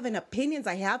have and opinions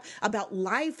I have about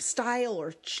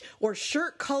lifestyle or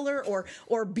shirt color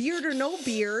or beard or no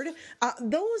beard,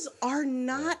 those are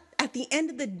not, at the end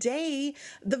of the day,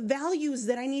 the values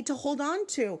that I need to hold on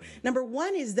to. Number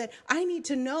one is that I need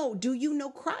to know, do you know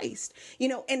Christ?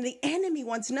 And the enemy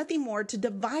wants nothing more to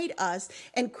divide us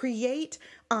and create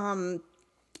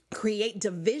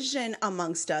division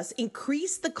amongst us,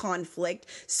 increase the conflict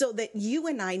so that you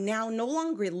and I now no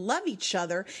longer love each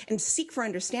other and seek for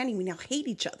understanding. We now hate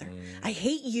each other. I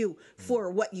hate you for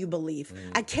what you believe.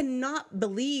 I cannot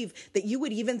believe that you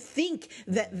would even think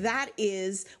that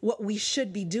is what we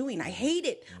should be doing. I hate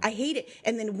it. I hate it.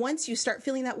 And then once you start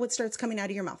feeling that, what starts coming out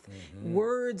of your mouth?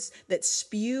 Words that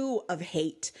spew of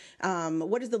hate.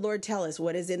 What does the Lord tell us?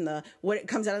 What it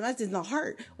comes out of the mouth is in the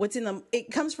heart.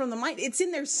 It comes from the mind. It's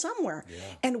in there somewhere.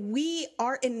 And we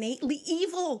are innately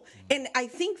evil. And I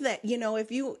think that,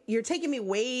 if you're taking me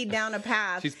way down a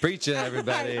path. She's preaching,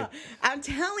 everybody. I'm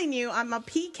telling you, I'm a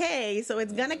PK, so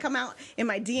it's going to come out in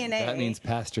my DNA. That means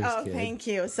pastor's kid. Thank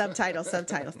you. Subtitles.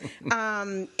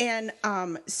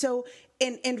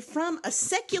 And from a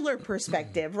secular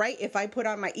perspective, right? If I put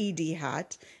on my ED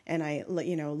hat and I,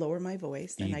 lower my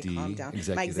voice and I calm down,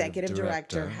 my executive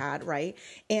director hat, right?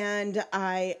 And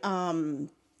I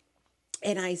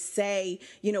say,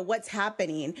 what's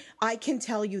happening, I can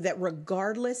tell you that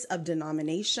regardless of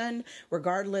denomination,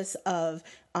 regardless of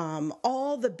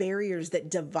all the barriers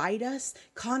that divide us,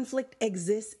 conflict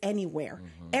exists anywhere,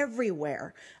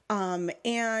 everywhere.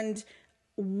 And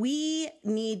we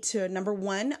need to, number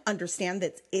one, understand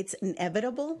that it's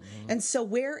inevitable. And so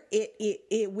where it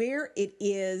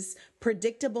is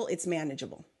predictable, it's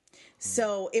manageable.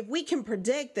 So if we can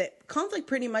predict that conflict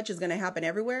pretty much is going to happen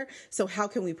everywhere, so how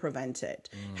can we prevent it?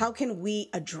 How can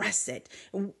we address it?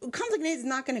 Conflict is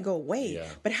not going to go away,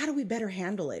 but how do we better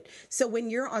handle it? So when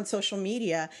you're on social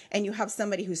media and you have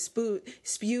somebody who starts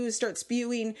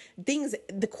spewing things,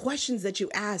 the questions that you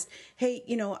asked, hey,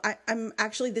 I'm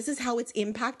actually, this is how it's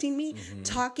impacting me.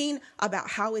 Talking about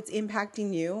how it's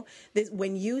impacting you.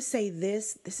 When you say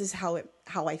this is how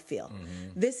I feel.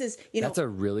 This is, That's a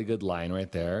really good line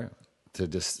right there. To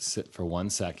just sit for 1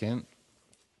 second.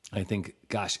 I think,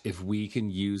 gosh, if we can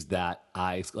use that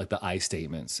like the I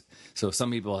statements. So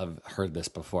some people have heard this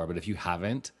before, but if you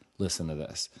haven't, listen to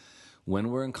this.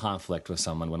 When we're in conflict with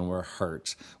someone, when we're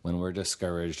hurt, when we're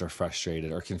discouraged or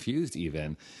frustrated or confused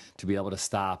even, to be able to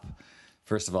stop,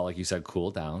 first of all, like you said,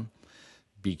 cool down.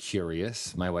 Be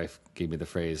curious. My wife gave me the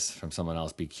phrase from someone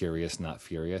else, be curious, not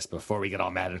furious. Before we get all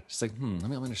mad, she's like,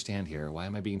 let me understand here. Why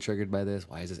am I being triggered by this?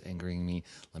 Why is this angering me?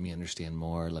 Let me understand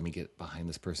more. Let me get behind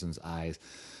this person's eyes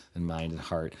and mind and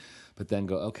heart. But then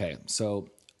go, okay, so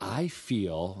I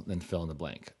feel, then fill in the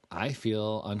blank. I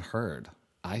feel unheard.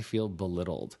 I feel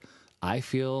belittled. I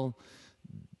feel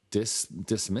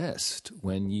dismissed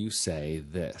when you say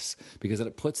this, because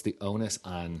it puts the onus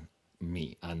on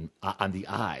me, on the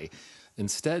I.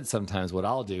 Instead, sometimes what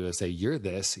I'll do is say, you're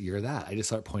this, you're that. I just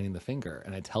start pointing the finger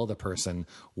and I tell the person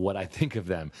what I think of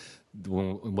them.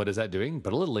 What is that doing?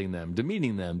 Belittling them,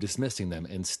 demeaning them, dismissing them,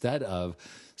 instead of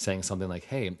saying something like,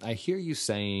 hey, I hear you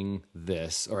saying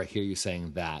this, or I hear you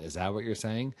saying that. Is that what you're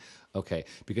saying? Okay,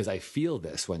 because I feel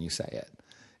this when you say it.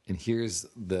 And here's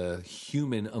the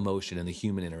human emotion and the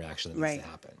human interaction that needs to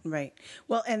happen. Right.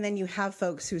 Well, and then you have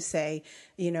folks who say,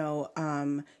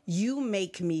 you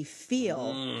make me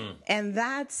feel. And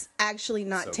that's actually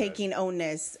not taking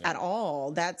onus at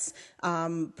all. That's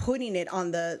putting it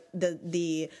on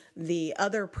the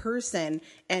other person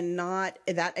and not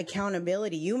that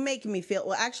accountability. You make me feel.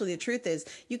 Well, actually, the truth is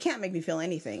you can't make me feel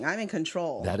anything. I'm in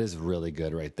control. That is really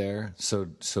good right there. So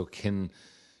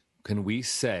can we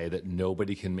say that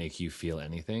nobody can make you feel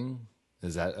anything?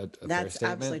 Is that a fair That's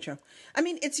statement? absolutely true. I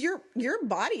mean, it's your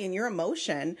body and your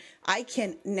emotion. I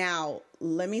can now,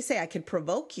 let me say, I could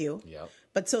provoke you. Yep.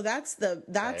 But so that's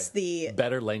the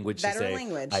better language to say,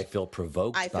 language. I feel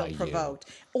provoked I feel by provoked.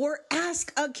 Or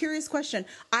ask a curious question.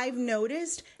 I've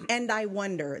noticed and I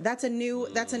wonder. That's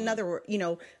another,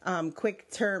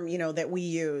 quick term, that we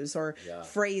use, or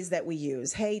phrase that we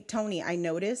use. Hey, Tony, I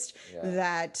noticed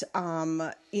that,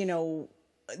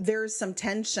 there's some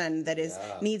tension that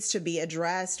needs to be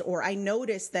addressed, or I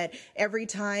noticed that every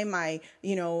time I,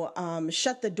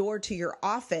 shut the door to your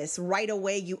office, right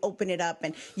away you open it up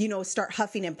and, start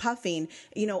huffing and puffing.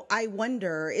 I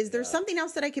wonder, is there something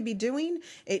else that I could be doing?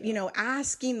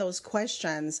 Asking those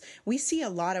questions. We see a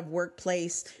lot of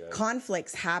workplace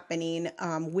conflicts happening,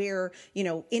 where,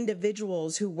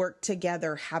 individuals who work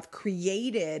together have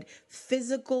created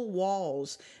physical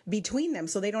walls between them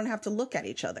so they don't have to look at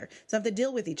each other. So they have to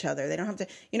deal with each other. They don't have to,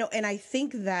 and I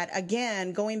think that,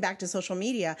 again, going back to social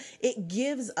media, it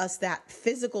gives us that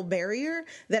physical barrier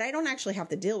that I don't actually have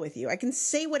to deal with you. I can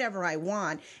say whatever I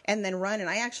want and then run, and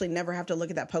I actually never have to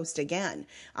look at that post again,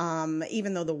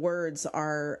 even though the words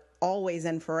are always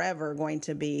and forever going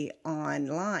to be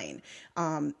online.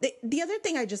 The other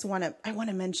thing I want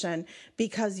to mention,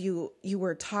 because you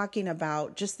were talking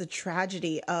about just the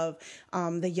tragedy of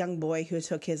the young boy who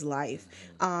took his life.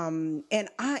 And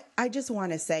I just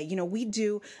want to say, we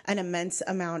do an immense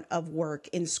amount of work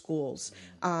in schools.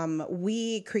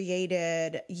 We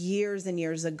created years and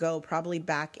years ago, probably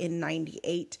back in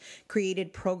 98,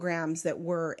 created programs that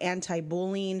were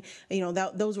anti-bullying.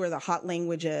 Those were the hot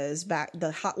languages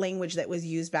the hot language that was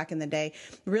used back in the day.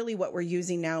 Really what we're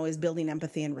using now is building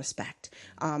empathy and respect.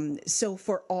 So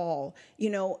for all,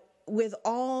 with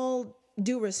all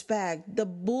due respect, the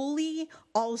bully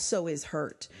also is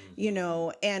hurt,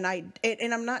 and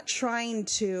I'm not trying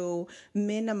to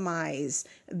minimize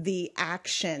the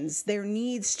actions. There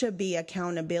needs to be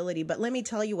accountability. But let me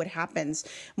tell you what happens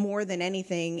more than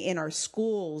anything in our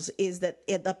schools is that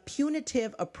the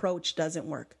punitive approach doesn't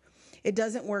work. It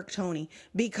doesn't work, Tony,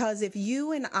 because if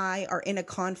you and I are in a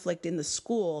conflict in the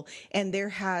school and there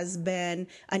has been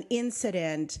an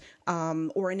incident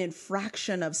or an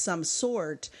infraction of some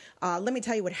sort, let me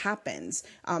tell you what happens.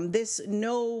 This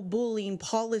no bullying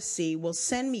policy will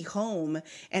send me home,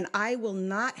 and I will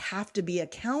not have to be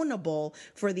accountable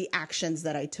for the actions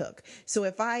that I took. So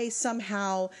if I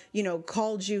somehow,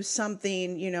 called you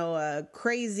something, a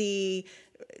crazy,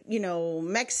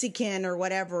 Mexican or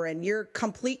whatever, and you're a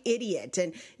complete idiot,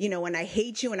 and, and I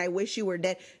hate you and I wish you were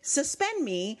dead, suspend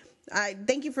me.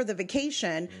 Thank you for the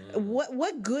vacation.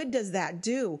 What good does that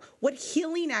do? What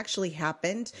healing actually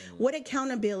happened? What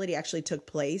accountability actually took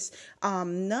place?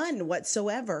 None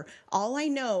whatsoever. All I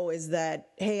know is that,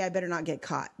 hey, I better not get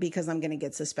caught because I'm going to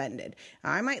get suspended.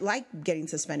 I might like getting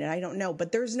suspended. I don't know.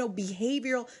 But there's no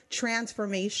behavioral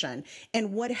transformation.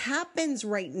 And what happens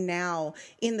right now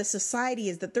in the society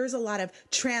is that there's a lot of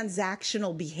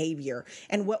transactional behavior.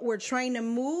 And what we're trying to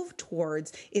move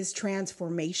towards is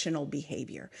transformational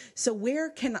behavior. So where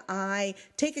can I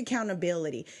take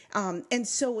accountability? And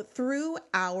so through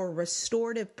our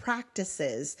restorative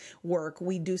practices work,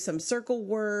 we do some circle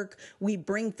work, we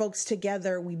bring folks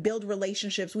together, we build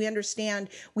relationships, we understand,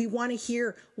 we want to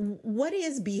hear what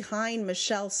is behind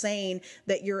Michelle saying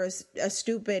that you're a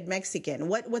stupid Mexican.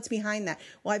 What's behind that?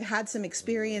 Well, I've had some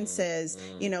experiences,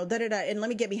 and let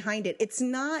me get behind it. It's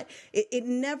not, it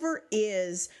never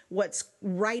is what's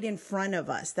right in front of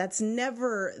us. That's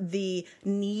never the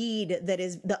need that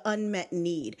is the unmet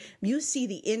need. You see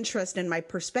the interest in my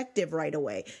perspective right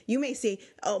away. You may say,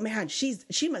 oh man,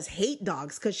 she must hate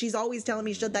dogs because she's always telling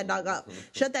me, shut that dog up,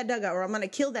 or I'm going to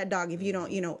kill that dog if you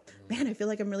don't, man, I feel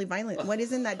like I'm really violent. What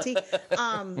is in that tea?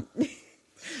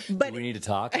 But we need to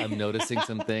talk. I'm noticing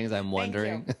some things. I'm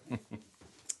wondering.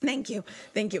 Thank you.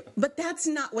 But that's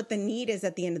not what the need is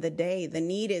at the end of the day. The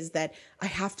need is that I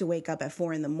have to wake up at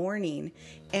 4 a.m.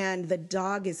 and the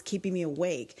dog is keeping me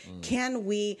awake.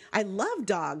 I love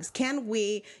dogs. Can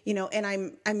we,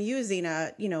 and I'm using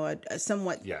a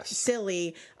somewhat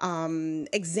silly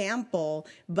example,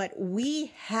 but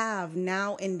we have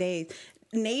nowadays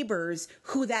neighbors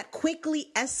who that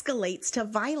quickly escalates to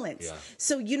violence. Yeah.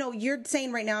 So, you're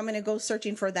saying right now, I'm going to go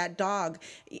searching for that dog.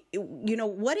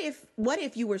 What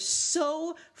if you were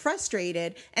so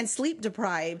frustrated and sleep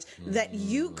deprived that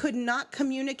you could not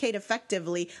communicate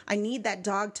effectively? I need that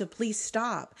dog to please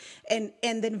stop. And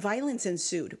then violence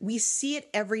ensued. We see it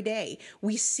every day.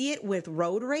 We see it with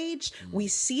road rage. We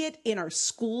see it in our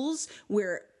schools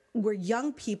where we're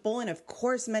young people, and of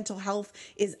course mental health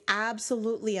is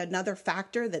absolutely another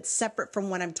factor that's separate from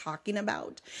what I'm talking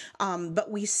about.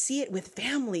 But we see it with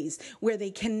families where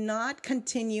they cannot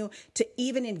continue to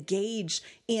even engage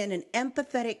in an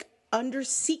empathetic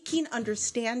seeking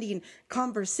understanding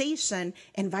conversation,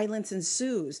 and violence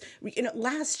ensues.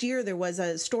 Last year there was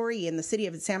a story in the city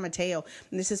of San Mateo,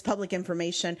 and this is public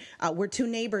information, where two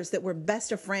neighbors that were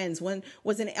best of friends. One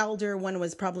was an elder, one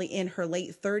was probably in her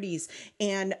late 30s,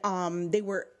 and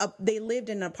they lived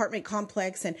in an apartment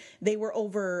complex, and they were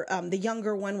over. The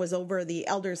younger one was over the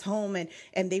elder's home,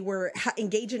 and they were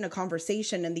engaged in a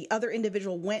conversation, and the other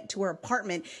individual went to her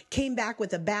apartment, came back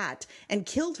with a bat, and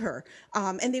killed her.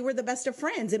 And they were the best of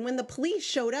friends. And when the police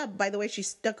showed up, by the way, she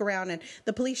stuck around, and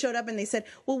the police showed up and they said,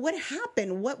 well, what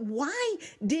happened? Why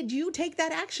did you take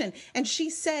that action? And she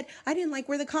said, I didn't like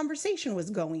where the conversation was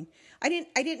going. I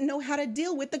didn't know how to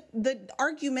deal with the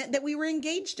argument that we were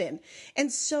engaged in.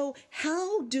 And so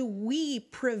how do we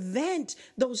prevent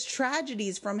those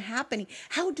tragedies from happening?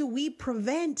 How do we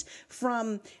prevent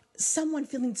from someone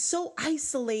feeling so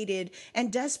isolated and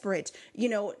desperate?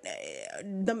 Taking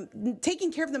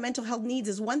care of the mental health needs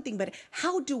is one thing, but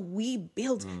how do we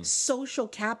build social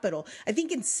capital? I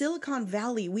think in Silicon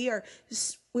Valley, we're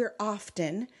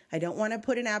often, I don't want to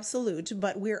put an absolute,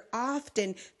 but we're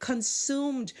often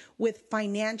consumed with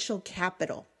financial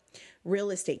capital. Real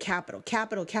estate capital.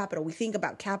 We think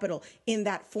about capital in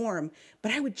that form,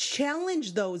 but I would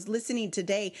challenge those listening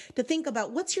today to think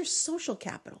about, what's your social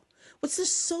capital? What's the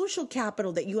social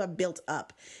capital that you have built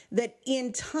up that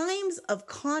in times of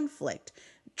conflict,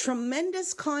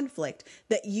 tremendous conflict,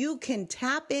 that you can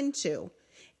tap into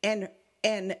and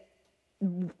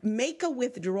make a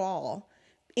withdrawal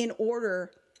in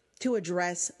order to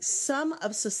address some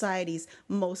of society's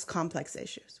most complex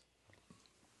issues?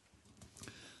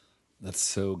 That's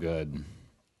so good.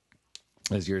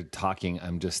 As you're talking,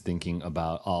 I'm just thinking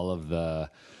about all of this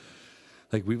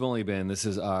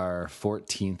is our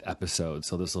 14th episode,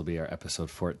 so this will be our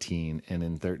episode 14. And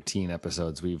in 13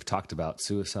 episodes, we've talked about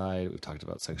suicide, we've talked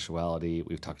about sexuality,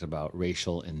 we've talked about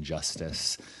racial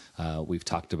injustice, we've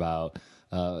talked about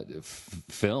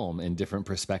film and different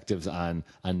perspectives on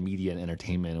media and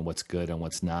entertainment and what's good and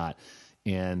what's not.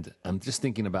 And I'm just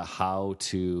thinking about how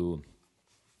to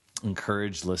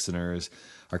encourage listeners,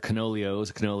 our canolians,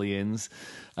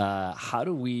 how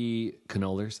do we, holy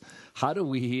canolers, how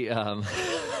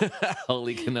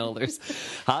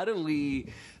do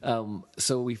we,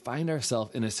 so we find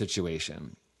ourselves in a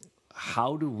situation,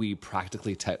 how do we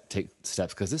practically take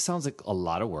steps? Because this sounds like a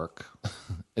lot of work.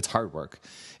 It's hard work.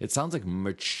 It sounds like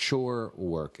mature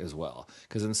work as well.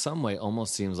 Because in some way,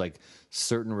 almost seems like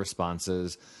certain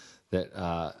responses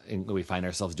that we find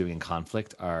ourselves doing in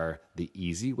conflict are the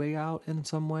easy way out in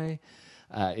some way.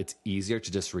 It's easier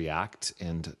to just react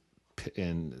and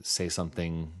say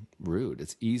something rude.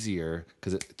 It's easier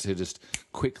to just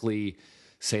quickly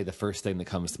say the first thing that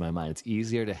comes to my mind. It's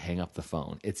easier to hang up the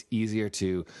phone. It's easier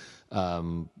to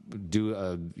do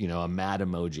a mad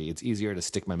emoji. It's easier to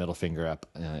stick my middle finger up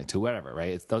to whatever,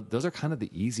 right? Those are kind of the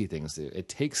easy things to do. It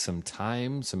takes some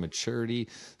time, some maturity,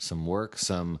 some work,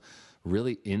 some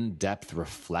really in-depth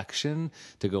reflection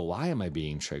to go, why am I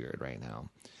being triggered right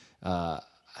now? I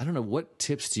don't know. What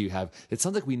tips do you have? It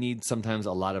sounds like we need sometimes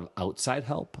a lot of outside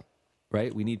help,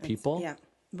 right? We need people. Yeah,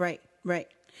 right.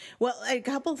 Well, a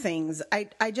couple things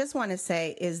I just want to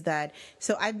say is that,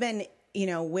 so I've been,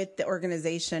 with the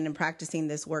organization and practicing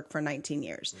this work for 19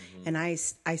 years. And I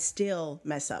still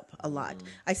mess up a lot.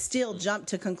 I still jump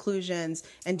to conclusions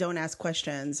and don't ask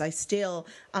questions. I still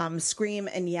scream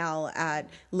and yell at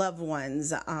loved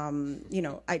ones.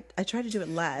 I try to do it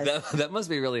less. That must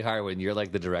be really hard when you're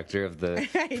like the director of the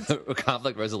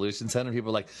Conflict Resolution Center.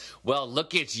 People are like, well,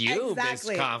 look at you,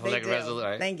 exactly. Miss Conflict Resolution.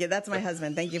 Right? Thank you. That's my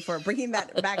husband. Thank you for bringing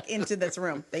that back into this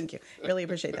room. Thank you. Really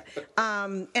appreciate that.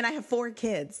 And I have 4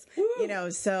 kids.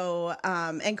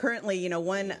 And currently,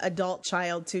 one adult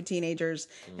child, 2 teenagers,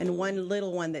 and 1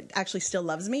 little one that actually still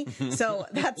loves me. So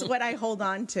that's what I hold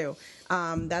on to.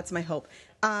 That's my hope.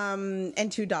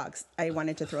 And 2 dogs. I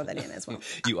wanted to throw that in as well.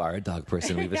 You are a dog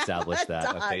person. We've established that.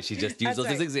 Dog. Okay. She just used those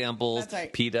as examples. That's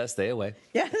right. PETA, stay away.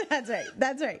 Yeah, that's right.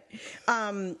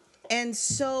 And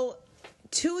so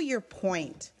to your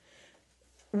point,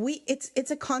 it's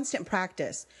a constant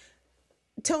practice.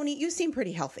 Tony, you seem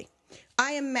pretty healthy.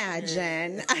 I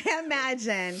imagine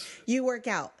you work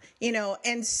out,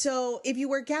 and so if you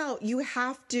work out, you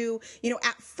have to,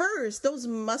 at first, those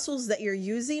muscles that you're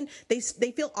using, they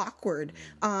feel awkward.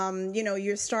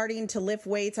 You're starting to lift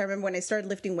weights. I remember when I started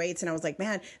lifting weights and I was like,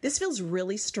 man, this feels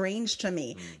really strange to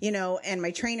me, and my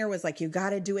trainer was like, you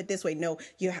got to do it this way. No,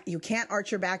 you can't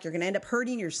arch your back. You're going to end up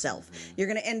hurting yourself. You're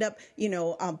going to end up,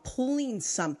 pulling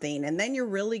something, and then you're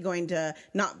really going to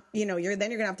not, you're going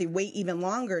to have to wait even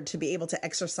longer to be able to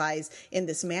exercise in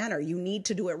this manner. You need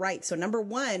to do it right. So number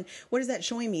one, what is that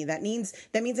showing me? That means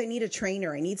I need a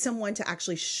trainer. I need someone to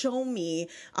actually show me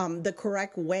the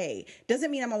correct way. Doesn't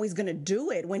mean I'm always going to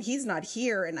do it when he's not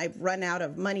here and I've run out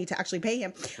of money to actually pay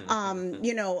him.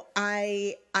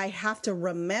 I have to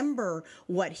remember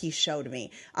what he showed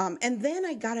me. And then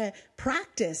I got to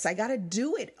practice. I got to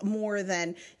do it more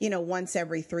than, once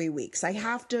every 3 weeks. I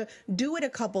have to do it a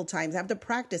couple times. I have to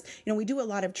practice. We do a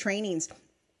lot of trainings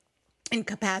and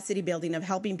capacity building of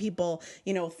helping people,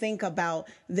 think about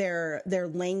their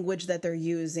language that they're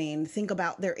using, think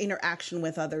about their interaction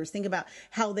with others, think about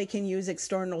how they can use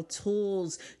external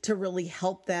tools to really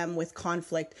help them with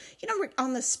conflict.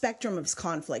 On the spectrum of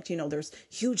conflict, there's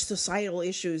huge societal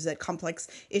issues, complex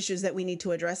issues that we need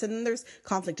to address. And then there's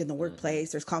conflict in the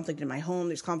workplace, there's conflict in my home,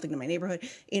 there's conflict in my neighborhood,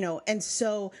 and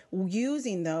so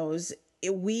using those,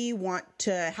 we want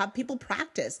to have people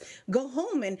practice. Go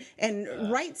home and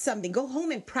write something. Go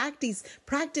home and practice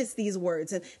these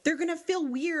words. And they're going to feel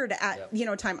weird at,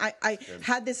 time. I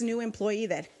had this new employee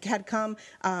that had come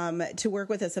to work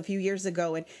with us a few years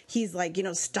ago, and he's like,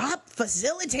 stop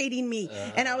facilitating me.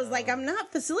 And I was like, I'm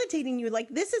not facilitating you. Like,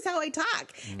 this is how I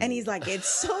talk. And he's like, it's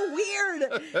so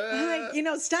weird. I'm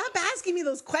like, stop asking me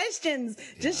those questions.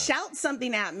 Just shout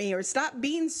something at me, or stop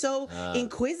being so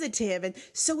inquisitive. And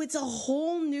so it's a whole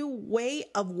new way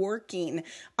of working.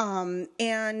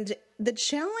 And the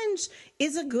challenge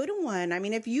is a good one. I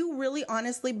mean, if you really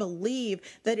honestly believe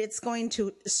that it's going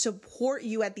to support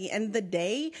you at the end of the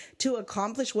day to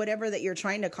accomplish whatever that you're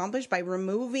trying to accomplish by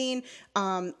removing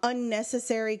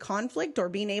unnecessary conflict or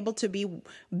being able to be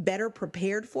better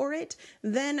prepared for it,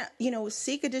 then,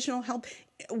 seek additional help.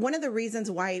 One of the reasons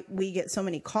why we get so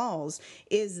many calls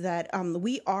is that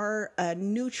we are a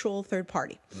neutral third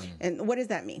party. And what does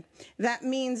that mean? That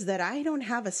means that I don't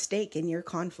have a stake in your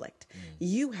conflict.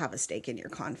 You have a stake in your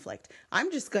conflict.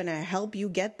 I'm just going to help you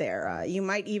get there. You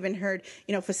might even heard,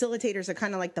 facilitators are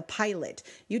kind of like the pilot.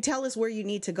 You tell us where you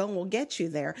need to go and we'll get you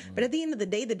there. But at the end of the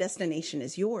day, the destination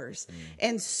is yours.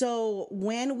 And so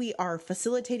when we are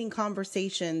facilitating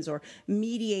conversations or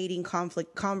mediating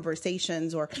conflict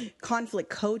conversations or conflict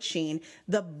coaching,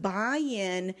 the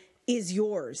buy-in is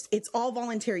yours. It's all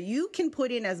voluntary. You can put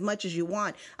in as much as you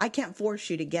want. I can't force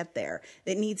you to get there.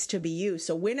 It needs to be you.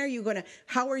 So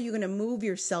how are you going to move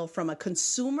yourself from a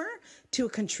consumer to a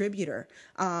contributor,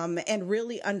 and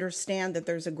really understand that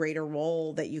there's a greater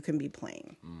role that you can be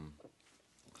playing?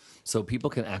 So people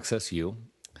can access you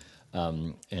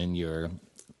and your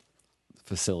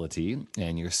facility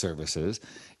and your services,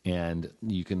 and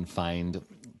you can find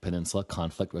Peninsula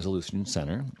Conflict Resolution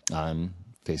Center on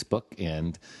Facebook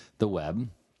and the web.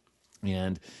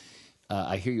 And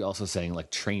I hear you also saying like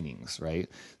trainings, right?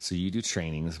 So you do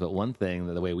trainings, but one thing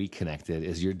that the way we connected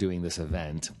is you're doing this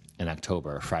event in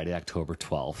October, Friday, October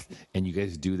 12th, and you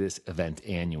guys do this event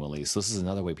annually. So this is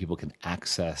another way people can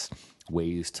access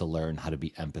ways to learn how to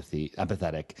be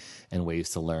empathetic, and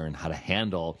ways to learn how to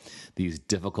handle these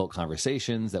difficult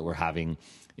conversations that we're having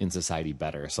in society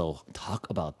better. So talk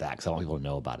about that, because I want people to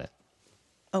know about it.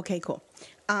 Okay, cool.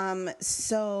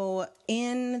 So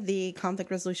in the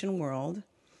conflict resolution world,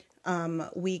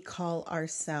 we call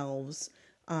ourselves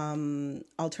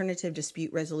alternative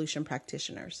dispute resolution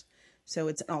practitioners. So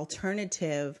it's an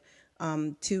alternative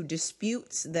to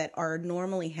disputes that are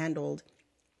normally handled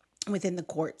within the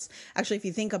courts. Actually, if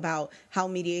you think about how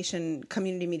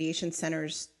community mediation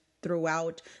centers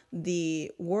throughout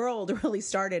the world really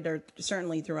started, or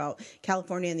certainly throughout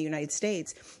California and the United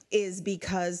States, is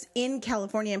because in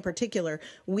California in particular,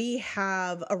 we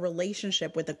have a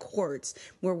relationship with the courts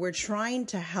where we're trying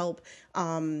to help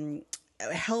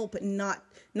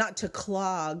not to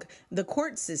clog the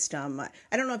court system.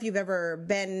 I don't know if you've ever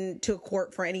been to a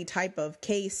court for any type of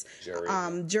case,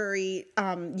 jury.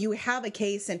 You have a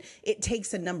case and it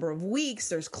takes a number of weeks.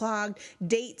 There's clogged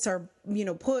dates are,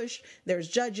 pushed. There's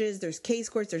judges, there's case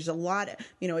courts. There's a lot,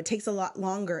 it takes a lot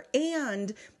longer.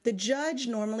 And the judge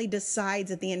normally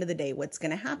decides at the end of the day what's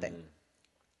going to happen.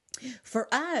 For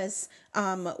us,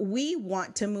 We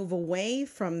want to move away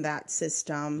from that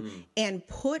system and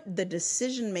put the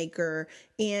decision maker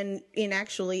in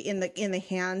the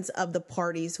hands of the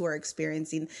parties who are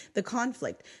experiencing the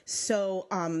conflict. So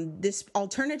this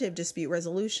alternative dispute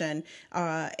resolution,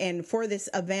 and for this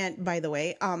event, by the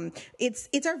way,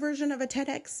 it's our version of a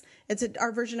TEDx. It's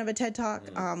our version of a TED Talk,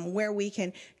 where we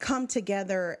can come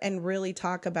together and really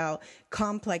talk about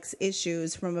complex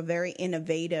issues from a very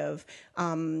innovative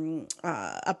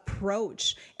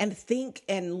approach, and think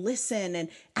and listen and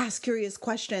ask curious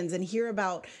questions and hear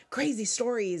about crazy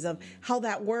stories of how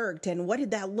that worked and what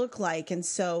did that look like. And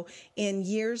so in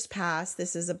years past,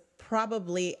 this is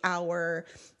probably our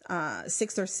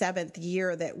 6th or 7th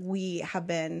year that we have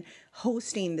been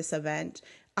hosting this event.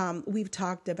 We've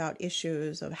talked about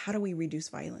issues of how do we reduce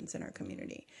violence in our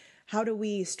community? How do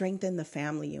we strengthen the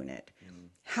family unit?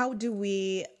 How do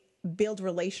we build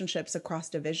relationships across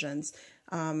divisions?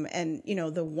 And, you know,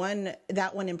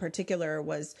 that one in particular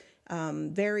was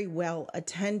very well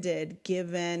attended,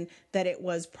 given that it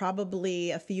was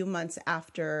probably a few months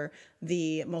after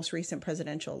the most recent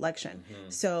presidential election.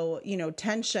 So, you know,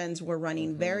 tensions were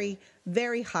running very,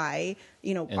 very high,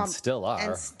 you know, and still are.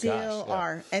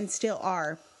 And still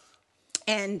are.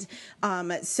 And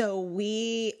so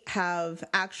we have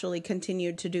actually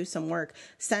continued to do some work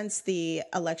since the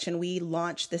election. We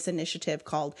launched this initiative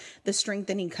called the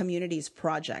Strengthening Communities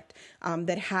Project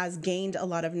that has gained a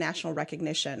lot of national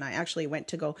recognition. I actually went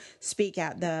to go speak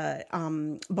at the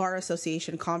Bar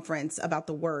Association conference about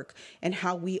the work and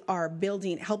how we are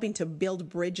helping to build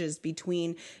bridges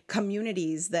between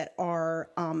communities that are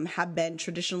have been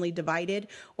traditionally divided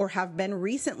or have been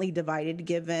recently divided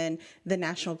given the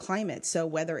national climate. So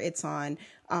whether it's on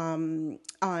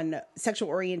sexual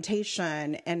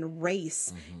orientation and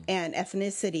race and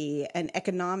ethnicity and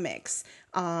economics,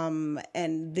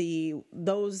 and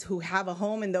those who have a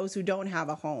home and those who don't have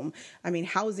a home. I mean,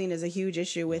 housing is a huge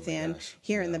issue within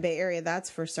here in the Bay Area, that's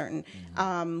for certain.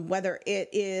 Whether it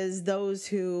is those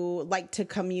who like to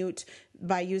commute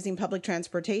by using public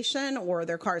transportation or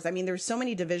their cars. I mean, there's so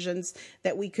many divisions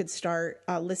that we could start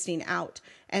listing out.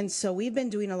 And so we've been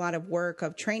doing a lot of work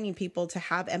of training people to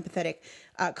have empathetic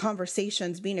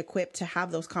conversations, being equipped to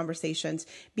have those conversations,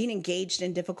 being engaged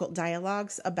in difficult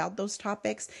dialogues about those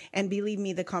topics. And believe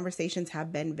me, the conversations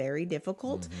have been very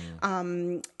difficult.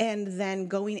 And then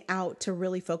going out to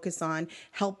really focus on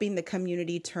helping the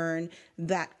community turn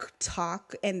that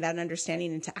talk and that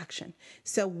understanding into action.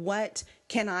 So what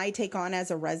can I take on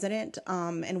as a resident,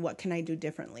 and what can I do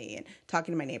differently? And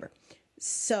talking to my neighbor.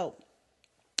 So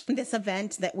this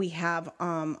event that we have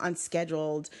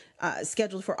scheduled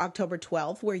for October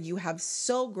 12th, where you have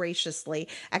so graciously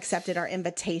accepted our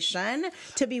invitation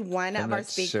to be one of our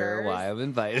speakers. Sure, why I'm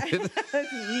invited.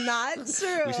 Not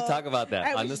true. We should talk about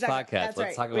that on this podcast.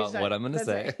 Let's talk about what I'm going to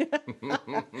say.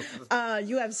 Right.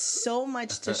 You have so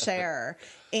much to share,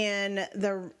 and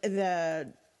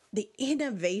the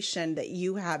innovation that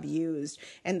you have used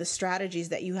and the strategies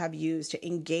that you have used to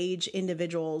engage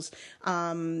individuals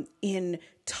in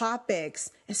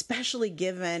topics, especially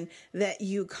given that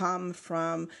you come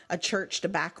from a church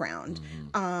background,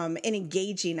 and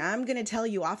engaging. I'm going to tell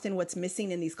you often what's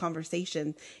missing in these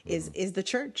conversations is the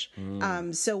church.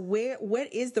 So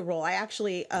what is the role? I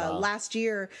actually last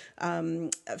year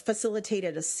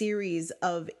facilitated a series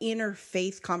of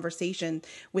interfaith conversations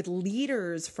with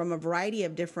leaders from a variety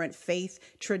of different faith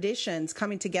traditions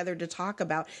coming together to talk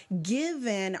about,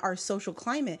 given our social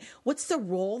climate, what's the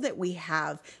role that we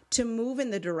have to move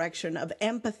in the direction of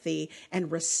empathy and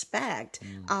respect,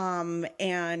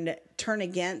 and turn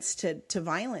against to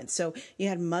violence. So you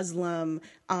had Muslim,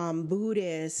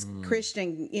 Buddhist,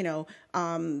 Christian,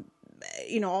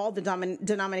 all the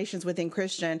denominations within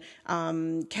Christian,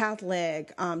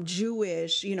 Catholic,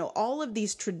 Jewish, all of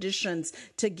these traditions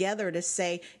together to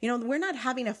say, we're not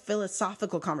having a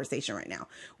philosophical conversation right now.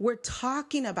 We're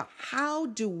talking about how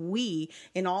do we,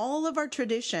 in all of our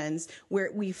traditions,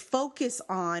 where we focus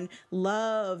on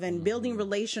love and building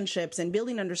relationships and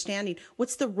building understanding,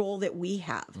 what's the role that we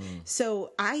have?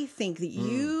 So I think that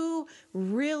you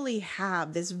really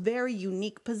have this very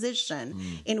unique position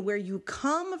in where you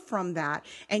come from that,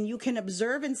 and you can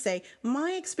observe and say,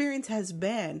 my experience has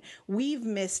been, we've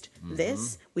missed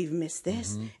this, we've missed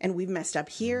this, and we've messed up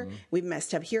here, we've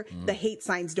messed up here. The hate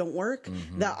signs don't work.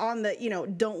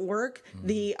 Don't work.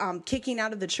 The kicking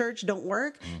out of the church don't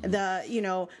work.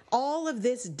 All of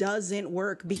this doesn't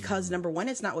work because, number one,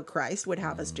 it's not what Christ would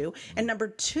have us do. And number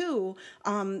two,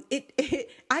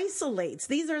 it isolates.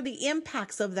 These are the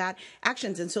impacts of that.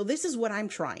 actions. And so this is what I'm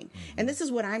trying, and this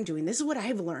is what I'm doing. This is what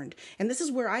I've learned, and this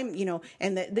is where I'm,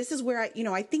 and this is where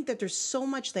I think that there's so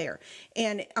much there.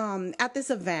 And at this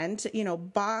event,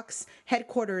 Box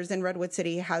headquarters in Redwood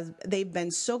City they've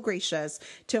been so gracious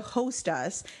to host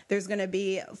us. There's going to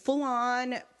be full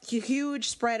on huge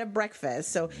spread of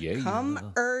breakfast. So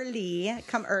come early,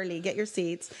 get your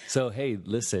seats. So, hey,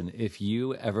 listen, if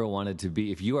you ever wanted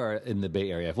to if you are in the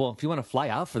Bay Area, well, if you want to fly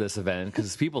out for this event,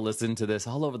 because people listen to this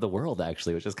all over the world,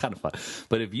 actually, which is kind of fun.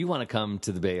 But if you want to come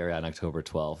to the Bay Area on October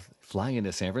 12th, flying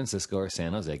into San Francisco or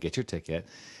San Jose, get your ticket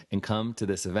and come to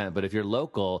this event. But if you're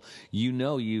local,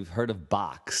 you've heard of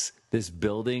Box. This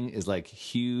building is like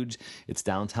huge. It's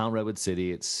downtown Redwood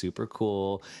City. It's super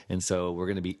cool. And so we're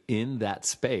going to be in that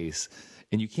space.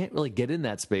 And you can't really get in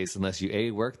that space unless you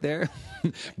A, work there,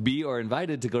 B, are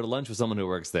invited to go to lunch with someone who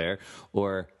works there,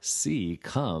 or C,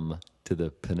 come to the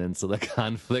Peninsula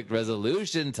Conflict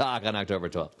Resolution Talk on October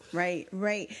 12th.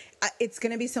 Right. It's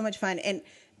going to be so much fun. And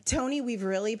Tony, we've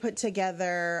really put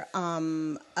together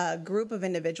a group of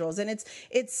individuals, and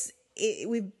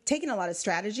we've taken a lot of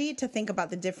strategy to think about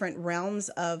the different realms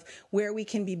of where we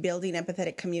can be building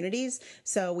empathetic communities.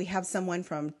 So we have someone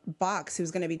from Box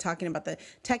who's going to be talking about the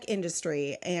tech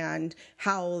industry and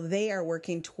how they are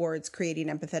working towards creating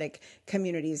empathetic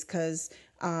communities, because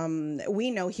we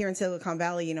know here in Silicon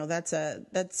Valley,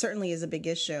 that certainly is a big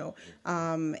issue.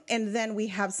 And then we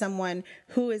have someone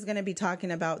who is going to be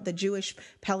talking about the Jewish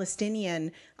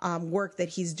Palestinian work that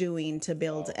he's doing to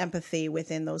build empathy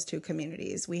within those two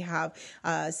communities. We have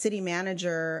a city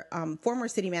manager, former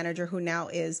city manager, who now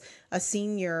is a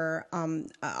senior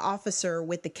officer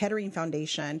with the Kettering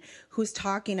Foundation, who's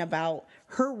talking about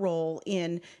her role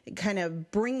in kind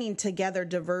of bringing together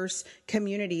diverse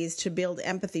communities to build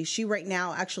empathy. She right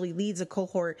now actually leads a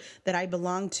cohort that I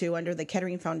belong to under the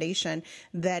Kettering Foundation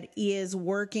that is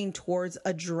working towards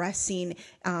addressing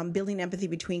building empathy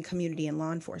between community and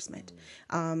law enforcement.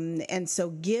 And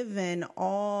so given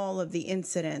all of the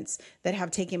incidents that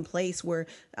have taken place where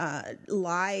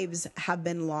lives have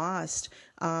been lost,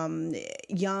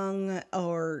 young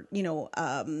or,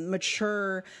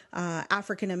 mature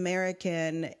African-American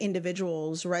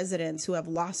individuals, residents who have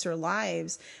lost their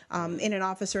lives in an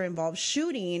officer-involved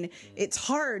shooting, it's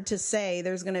hard to say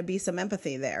there's going to be some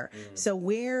empathy there. So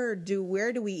where do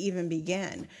we even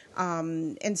begin?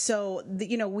 And so,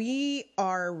 we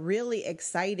are really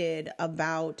excited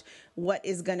about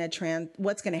what's going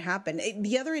to happen.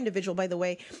 The other individual, by the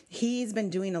way, he's been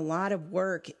doing a lot of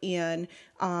work in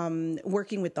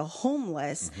working with the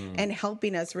homeless and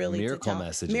helping us really Miracle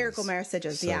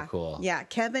messages. So yeah. Cool. Yeah.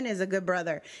 Kevin is a good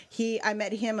brother. I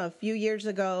met him a few years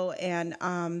ago,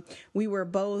 and we were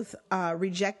both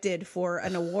rejected for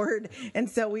an award. And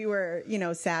so we were,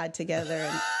 sad together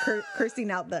and cursing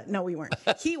out no, we weren't.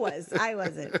 He was. I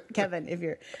wasn't. Kevin, if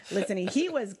you're listening, he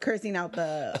was cursing out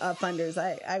the funders.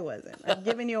 I wasn't. I'm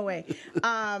giving you away.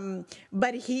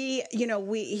 But he,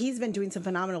 he's been doing some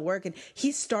phenomenal work, and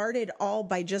he started all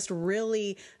by just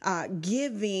really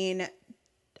giving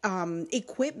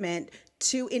equipment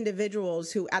to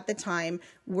individuals who at the time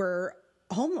were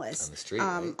homeless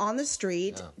on the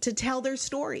street to tell their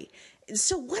story.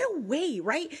 So what a way,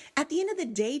 right? At the end of the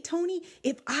day, Tony,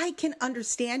 if I can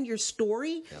understand your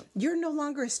story, you're no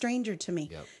longer a stranger to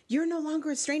me. You're no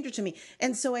longer a stranger to me.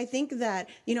 And so I think that,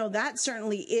 that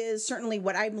certainly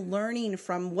what I'm learning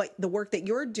from the work that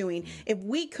you're doing. If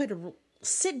we could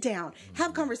sit down,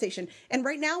 have conversation. And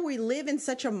right now we live in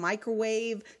such a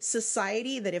microwave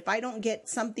society that if I don't get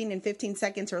something in 15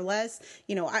 seconds or less,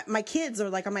 my kids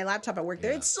are like on my laptop at work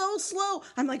there. It's so slow.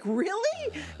 I'm like,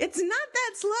 really? It's not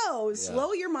that slow.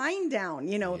 Slow your mind down.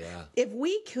 If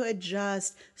we could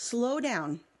just slow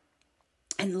down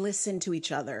and listen to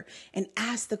each other and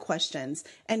ask the questions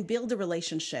and build a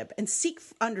relationship and seek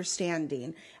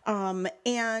understanding,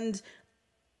 and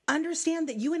understand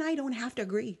that you and I don't have to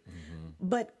agree.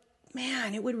 But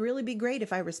man, it would really be great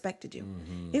if I respected you.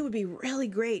 It would be really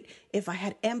great if I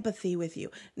had empathy with you.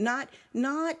 Not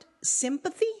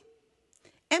sympathy,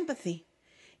 empathy.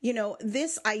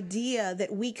 This idea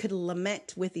that we could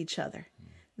lament with each other.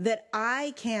 That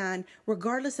I can,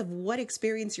 regardless of what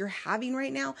experience you're having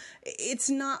right now, it's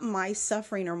not my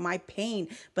suffering or my pain,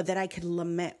 but that I could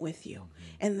lament with you.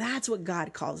 And that's what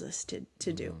God calls us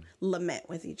to do, lament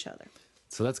with each other.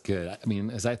 So that's good. I mean,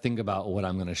 as I think about what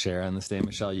I'm going to share on this day,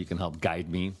 Michelle, you can help guide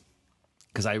me.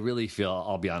 Because I really feel,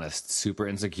 I'll be honest, super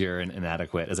insecure and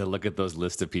inadequate as I look at those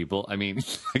lists of people. I mean,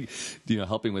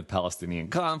 helping with Palestinian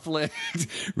conflict,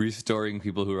 restoring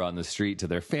people who are on the street to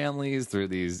their families through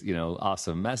these,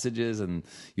 awesome messages and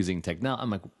using technology. I'm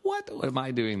like, what am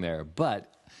I doing there?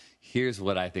 But here's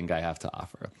what I think I have to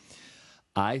offer.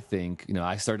 I think,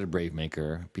 I started Brave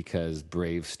Maker because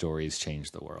brave stories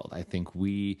change the world. I think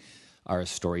we are a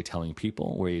storytelling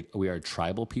people. We are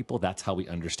tribal people. That's how we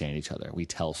understand each other. We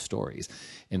tell stories.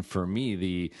 And for me,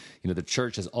 the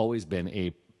church has always been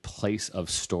a place of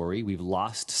story. We've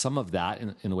lost some of that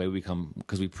in the way we come,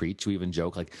 because we preach. We even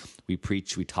joke, like, we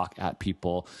preach, we talk at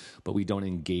people, but we don't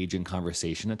engage in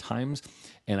conversation at times.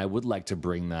 And I would like to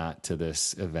bring that to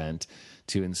this event,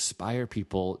 to inspire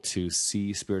people to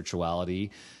see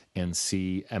spirituality and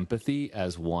see empathy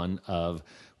as one of,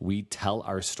 we tell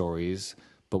our stories,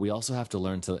 but we also have to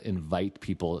learn to invite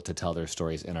people to tell their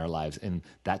stories in our lives. And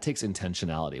that takes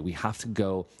intentionality. We have to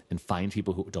go and find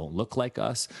people who don't look like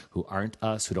us, who aren't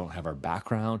us, who don't have our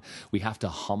background. We have to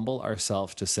humble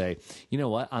ourselves to say, you know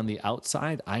what, on the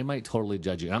outside, I might totally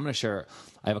judge you. And I'm going to share,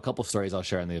 I have a couple stories I'll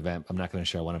share on the event. I'm not going to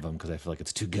share one of them because I feel like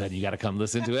it's too good. You got to come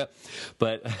listen to it.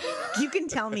 But You can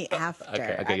tell me after.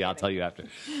 Okay, yeah, I'll tell you after.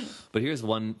 But here's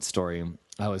one story.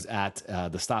 I was at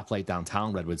the stoplight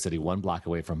downtown Redwood City, 1 block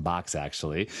away from Box,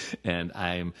 actually, and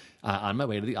I'm on my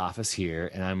way to the office here,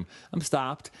 and I'm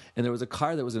stopped, and there was a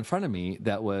car that was in front of me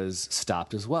that was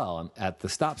stopped as well. I'm at the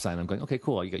stop sign. I'm going, okay,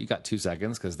 cool. You got 2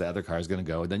 seconds because the other car is going to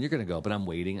go, and then you're going to go. But I'm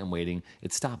waiting.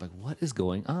 It's stopped. Like, what is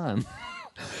going on?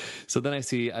 So then I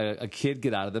see a kid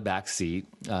get out of the back seat,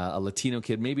 a Latino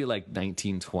kid, maybe like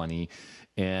 19, 20.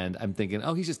 And I'm thinking,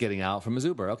 oh, he's just getting out from his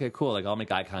Uber. Okay, cool. Like, I'll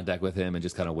make eye contact with him and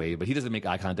just kind of wave. But he doesn't make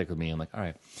eye contact with me. I'm like, all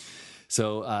right.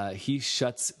 So he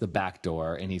shuts the back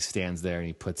door and he stands there and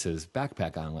he puts his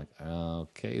backpack on. I'm like,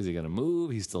 okay, is he going to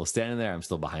move? He's still standing there. I'm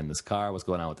still behind this car. What's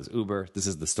going on with this Uber? This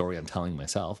is the story I'm telling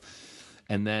myself.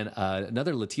 And then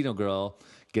another Latino girl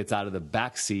gets out of the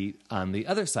back seat on the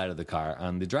other side of the car,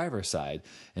 on the driver's side,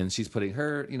 and she's putting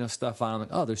her, stuff on. I'm like,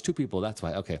 oh, there's 2 people. That's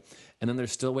why. Okay. And then they're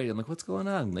still waiting. I'm like, what's going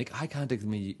on? Make eye contact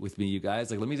with me, you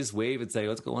guys. Like, let me just wave and say,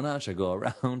 what's going on? Should I go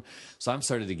around? So I'm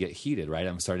starting to get heated, right?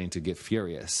 I'm starting to get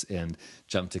furious and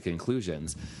jump to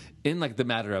conclusions in like the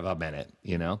matter of a minute,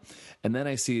 And then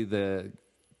I see the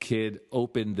kid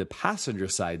open the passenger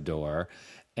side door,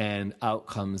 and out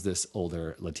comes this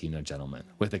older Latino gentleman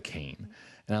with a cane.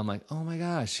 And I'm like, oh my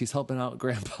gosh, she's helping out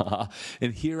Grandpa.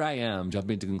 And here I am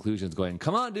jumping to conclusions going,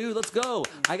 come on, dude, let's go.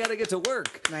 I got to get to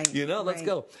work. Right, let's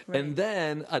go. Right. And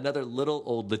then another little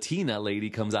old Latina lady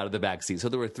comes out of the back seat. So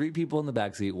there were 3 people in the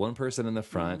back seat, 1 person in the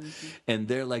front, and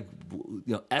they're like,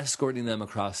 escorting them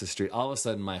across the street. All of a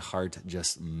sudden, my heart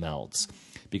just melts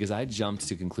because I jumped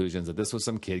to conclusions that this was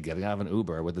some kid getting out of an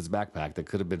Uber with his backpack that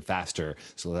could have been faster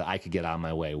so that I could get on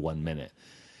my way 1 minute.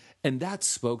 And that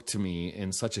spoke to me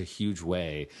in such a huge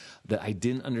way that I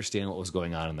didn't understand what was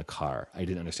going on in the car. I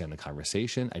didn't understand the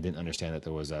conversation. I didn't understand that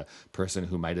there was a person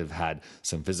who might have had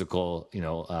some physical,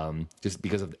 just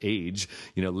because of age,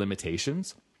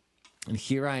 limitations. And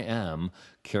here I am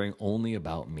caring only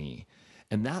about me.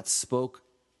 And that spoke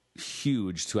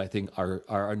huge to, I think, our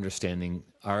understanding,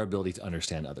 our ability to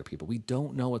understand other people. We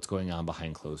don't know what's going on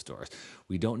behind closed doors.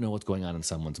 We don't know what's going on in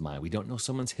someone's mind. We don't know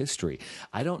someone's history.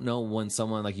 I don't know when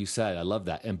someone, like you said, I love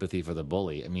that empathy for the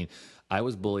bully. I mean, I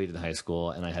was bullied in high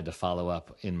school, and I had to follow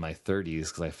up in my 30s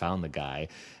because I found the guy,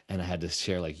 and I had to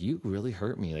share, like, you really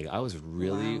hurt me. Like, I was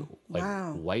really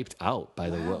wiped out by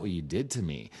what you did to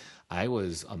me. I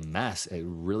was a mess. It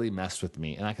really messed with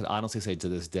me. And I could honestly say to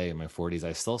this day in my 40s,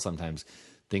 I still sometimes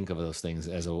think of those things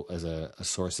as a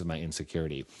source of my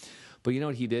insecurity. But you know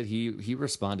what he did? He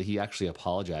responded. He actually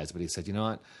apologized, but he said, you know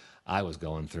what? I was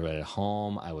going through it at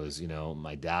home. I was,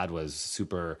 my dad was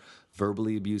super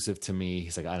verbally abusive to me.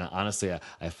 He's like, honestly,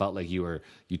 I felt like you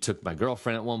took my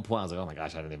girlfriend at one point. I was like, oh my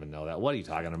gosh, I didn't even know that. What are you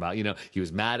talking about? He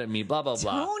was mad at me, blah, blah,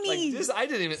 blah. Tony, like, I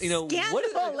didn't even, what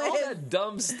is all that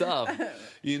dumb stuff,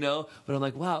 But I'm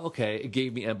like, wow, okay. It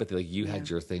gave me empathy. Like, you had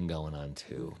your thing going on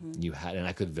too. And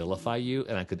I could vilify you,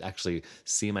 and I could actually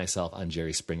see myself on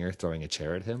Jerry Springer throwing a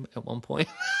chair at him at one point.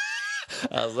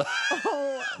 I was like,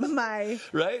 oh my.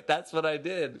 Right? That's what I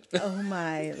did. Oh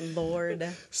my Lord.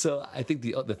 So I think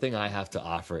the thing I have to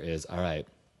offer is, all right,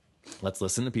 let's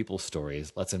listen to people's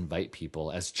stories. Let's invite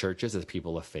people as churches, as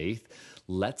people of faith.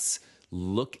 Let's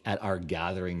look at our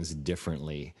gatherings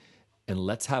differently. And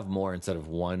let's have more instead of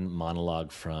one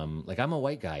monologue from, like, I'm a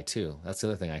white guy too. That's the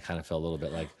other thing I kind of feel a little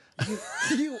bit like.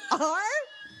 You are?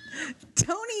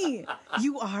 Tony,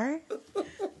 you are?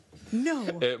 No.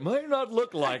 It might not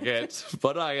look like it,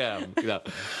 but I am.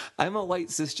 I'm a white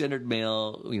cisgendered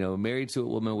male, married to a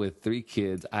woman with 3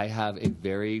 kids. I have a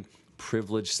very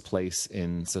privileged place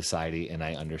in society, and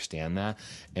I understand that.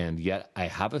 And yet I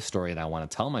have a story, and I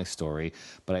want to tell my story.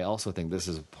 But I also think this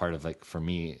is part of, like, for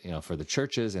me, for the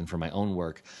churches and for my own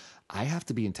work, I have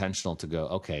to be intentional to go,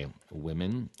 okay,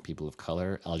 women, people of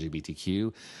color,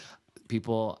 LGBTQ,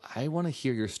 people, I want to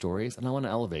hear your stories and I want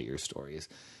to elevate your stories.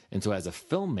 And so as a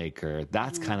filmmaker,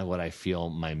 that's kind of what I feel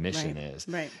my mission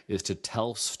is to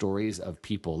tell stories of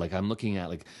people. Like I'm looking at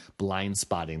like Blind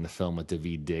Spotting, the film with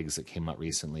Daveed Diggs that came out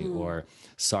recently, or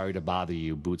Sorry to Bother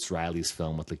You, Boots Riley's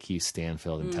film with Lakeith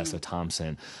Stanfield and Tessa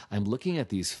Thompson. I'm looking at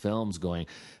these films going,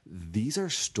 these are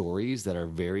stories that are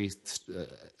very,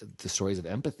 the stories of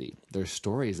empathy. They're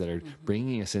stories that are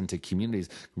bringing us into communities.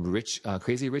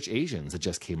 Crazy Rich Asians that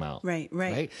just came out.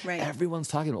 Right. Everyone's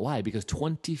talking about why, because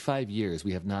 25 years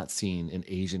we have not seen an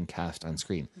Asian cast on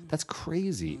screen. That's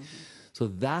crazy. So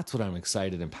that's what I'm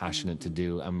excited and passionate to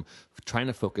do. I'm trying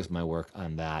to focus my work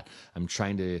on that. I'm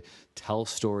trying to tell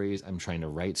stories. I'm trying to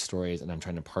write stories, and I'm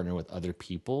trying to partner with other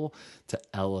people to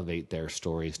elevate their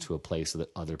stories to a place so that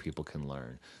other people can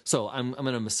learn. So I'm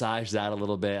going to massage that a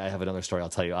little bit. I have another story I'll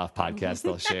tell you off podcast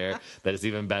they'll share that is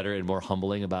even better and more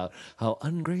humbling about how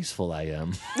ungraceful I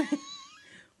am.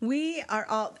 We are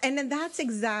all, and then that's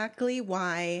exactly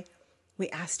why we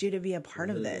asked you to be a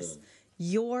part of this.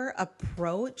 Your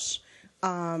approach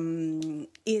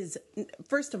is,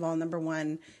 first of all, number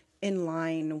one, in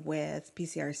line with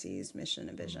PCRC's mission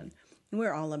and vision. And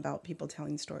we're all about people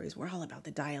telling stories. We're all about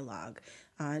the dialogue.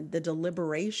 The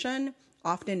deliberation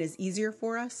often is easier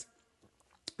for us.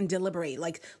 Deliberate,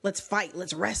 like, let's fight,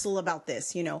 let's wrestle about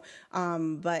this,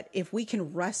 But if we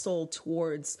can wrestle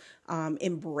towards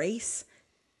embrace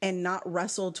and not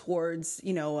wrestle towards,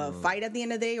 a fight at the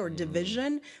end of the day or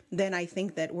division, then I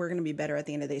think that we're going to be better at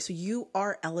the end of the day. So you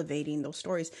are elevating those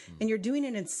stories, and you're doing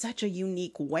it in such a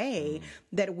unique way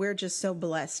that we're just so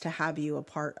blessed to have you a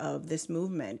part of this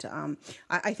movement.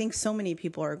 I think so many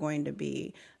people are going to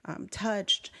be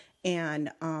touched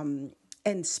and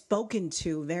spoken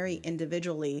to very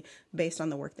individually based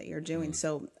on the work that you're doing.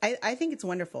 So I think it's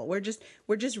wonderful. We're just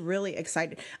really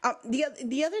excited.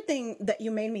 The other thing that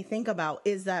you made me think about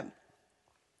is that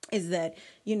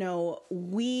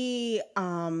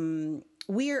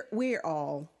we're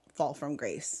all fall from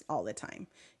grace all the time.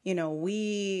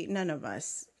 None of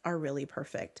us are really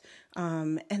perfect.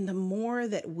 And the more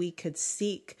that we could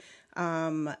seek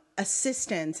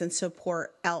assistance and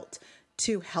support out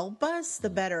to help us, the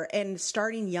better. And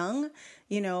starting young,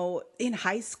 in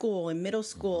high school, in middle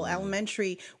school,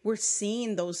 elementary, we're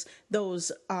seeing those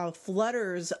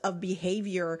flutters of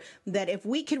behavior that if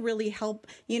we could really help,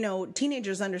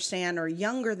 teenagers understand, or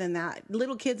younger than that,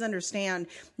 little kids understand,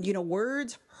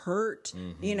 words hurt.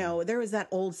 There was that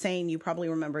old saying, you probably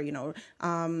remember,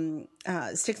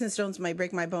 sticks and stones might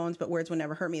break my bones, but words will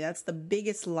never hurt me. That's the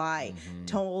biggest lie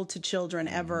told to children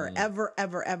ever.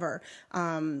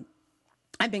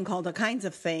 I've been called all kinds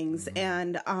of things,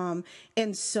 and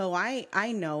so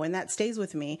I know, and that stays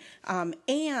with me.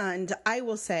 And I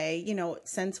will say,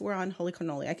 since we're on Holy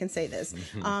Cannoli, I can say this,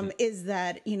 is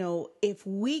that, if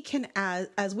we can,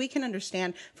 as we can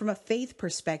understand from a faith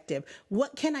perspective,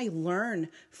 what can I learn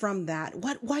from that?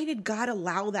 Why did God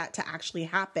allow that to actually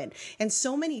happen? And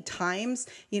so many times,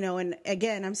 and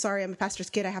again, I'm sorry, I'm a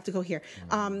pastor's kid, I have to go here.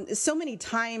 So many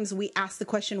times we ask the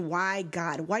question, why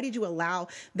God? Why did you allow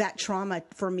that trauma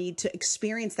for me to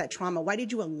experience that trauma? Why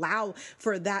did you allow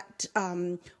for that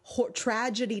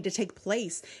tragedy to take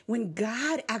place, when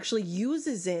God actually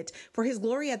uses it for his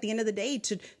glory at the end of the day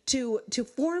to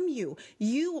form you?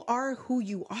 You are who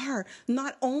you are,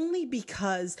 not only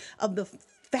because of the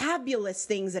fabulous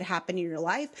things that happen in your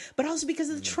life, but also because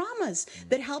of the traumas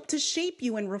that help to shape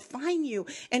you and refine you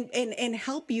and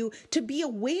help you to be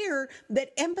aware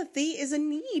that empathy is a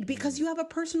need because you have a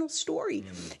personal story.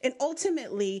 And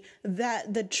ultimately,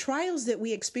 that the trials that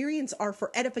we experience are for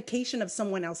edification of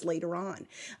someone else later on.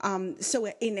 So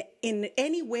in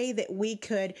any way that we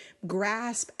could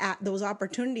grasp at those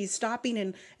opportunities,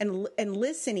 stopping and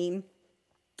listening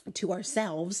to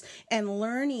ourselves and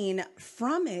learning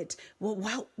from it. Well,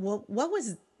 wow, what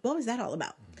was that all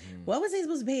about? What was I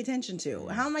supposed to pay attention to?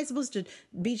 How am I supposed to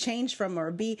be changed from, or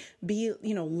be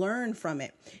learn from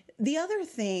it? The other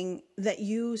thing that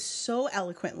you so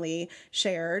eloquently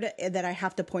shared that I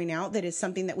have to point out, that is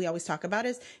something that we always talk about,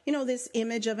 is, this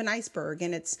image of an iceberg.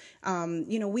 And it's,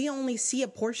 we only see a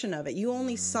portion of it. You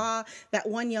only saw that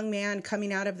one young man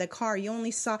coming out of the car. You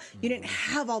didn't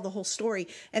have all the whole story.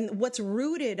 And what's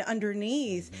rooted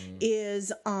underneath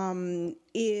is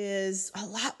a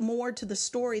lot more to the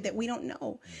story that we don't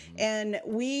know. And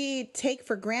we take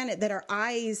for granted that our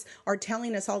eyes are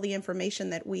telling us all the information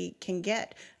that we can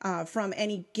get from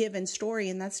any given story,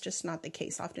 and that's just not the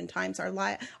case. Oftentimes our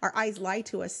eyes lie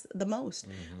to us the most.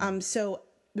 So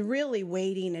really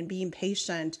waiting and being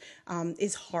patient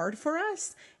is hard for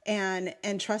us, and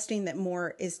trusting that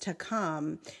more is to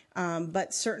come.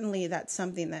 But certainly that's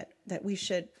something that that we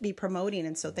should be promoting.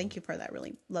 And so thank you for that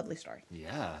really lovely story.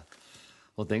 Yeah.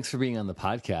 Well, thanks for being on the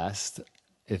podcast.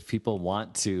 If people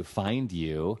want to find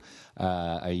you,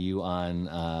 are you on,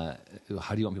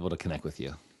 how do you want people to connect with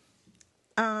you?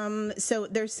 So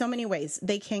there's so many ways.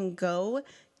 They can go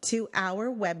to our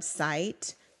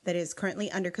website that is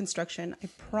currently under construction. I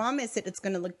promise it's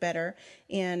going to look better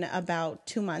in about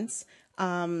 2 months.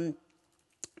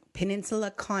 Peninsula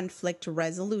Conflict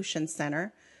Resolution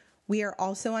Center. We are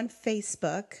also on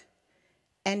Facebook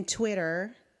and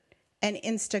Twitter and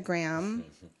Instagram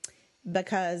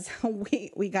because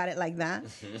we got it like that.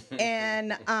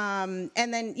 And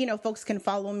then, you know, folks can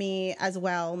follow me as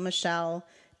well, Michelle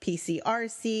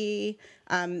PCRC.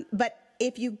 But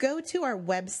if you go to our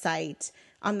website,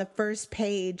 on the first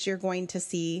page, you're going to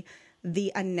see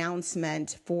the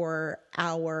announcement for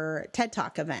our TED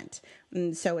Talk event.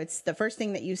 And so it's the first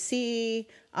thing that you see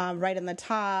right on the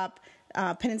top.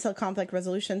 Peninsula Conflict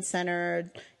Resolution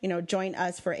Center, you know, join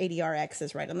us for ADRX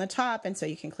is right on the top. And so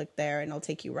you can click there and it'll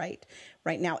take you right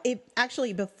now. It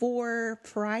actually before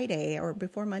Friday or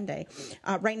before Monday,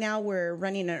 right now we're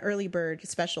running an early bird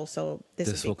special. So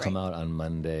this will come out on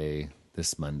Monday.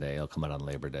 This Monday, it'll come out on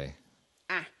Labor Day.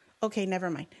 Okay, never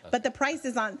mind. But the price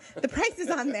is on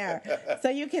there. So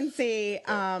you can see,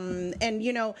 and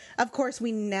you know, of course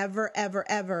we never, ever,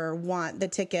 ever want the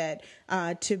ticket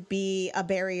to be a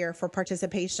barrier for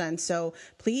participation. So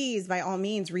please, by all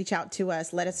means, reach out to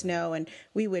us, let us know, and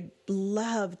we would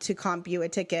love to comp you a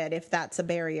ticket if that's a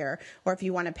barrier, or if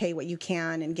you want to pay what you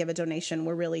can and give a donation.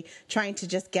 We're really trying to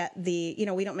just get we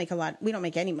don't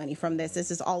make any money from this.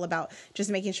 This is all about just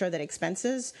making sure that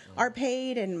expenses are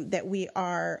paid and that we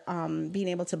are being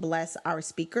able to bless our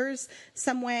speakers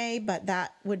some way, but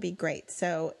that would be great.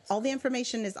 So all the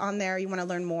information is on there. You want to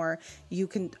learn more, you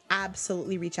can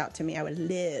absolutely reach out to me. I would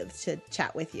love to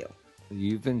chat with you.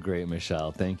 You've been great,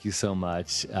 Michelle. Thank you so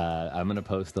much. I'm going to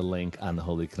post the link on the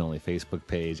Holy Cannoli Facebook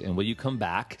page. And will you come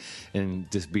back and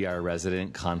just be our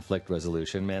resident conflict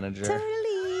resolution manager?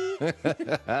 Totally.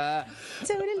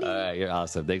 Totally. All right, you're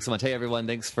awesome. Thanks so much. Hey, everyone.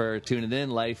 Thanks for tuning in.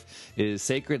 Life is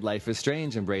sacred. Life is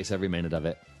strange. Embrace every minute of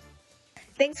it.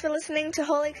 Thanks for listening to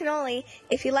Holy Cannoli.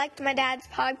 If you liked my dad's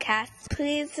podcast,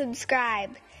 please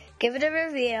subscribe, give it a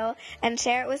review, and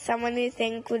share it with someone you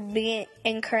think would be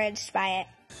encouraged by it.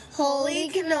 Holy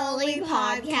Cannoli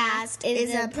Podcast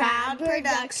is a proud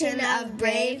production of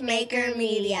Brave Maker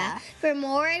Media. For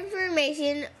more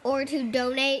information or to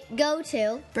donate, go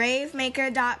to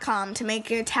bravemaker.com to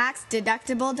make your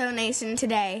tax-deductible donation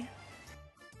today.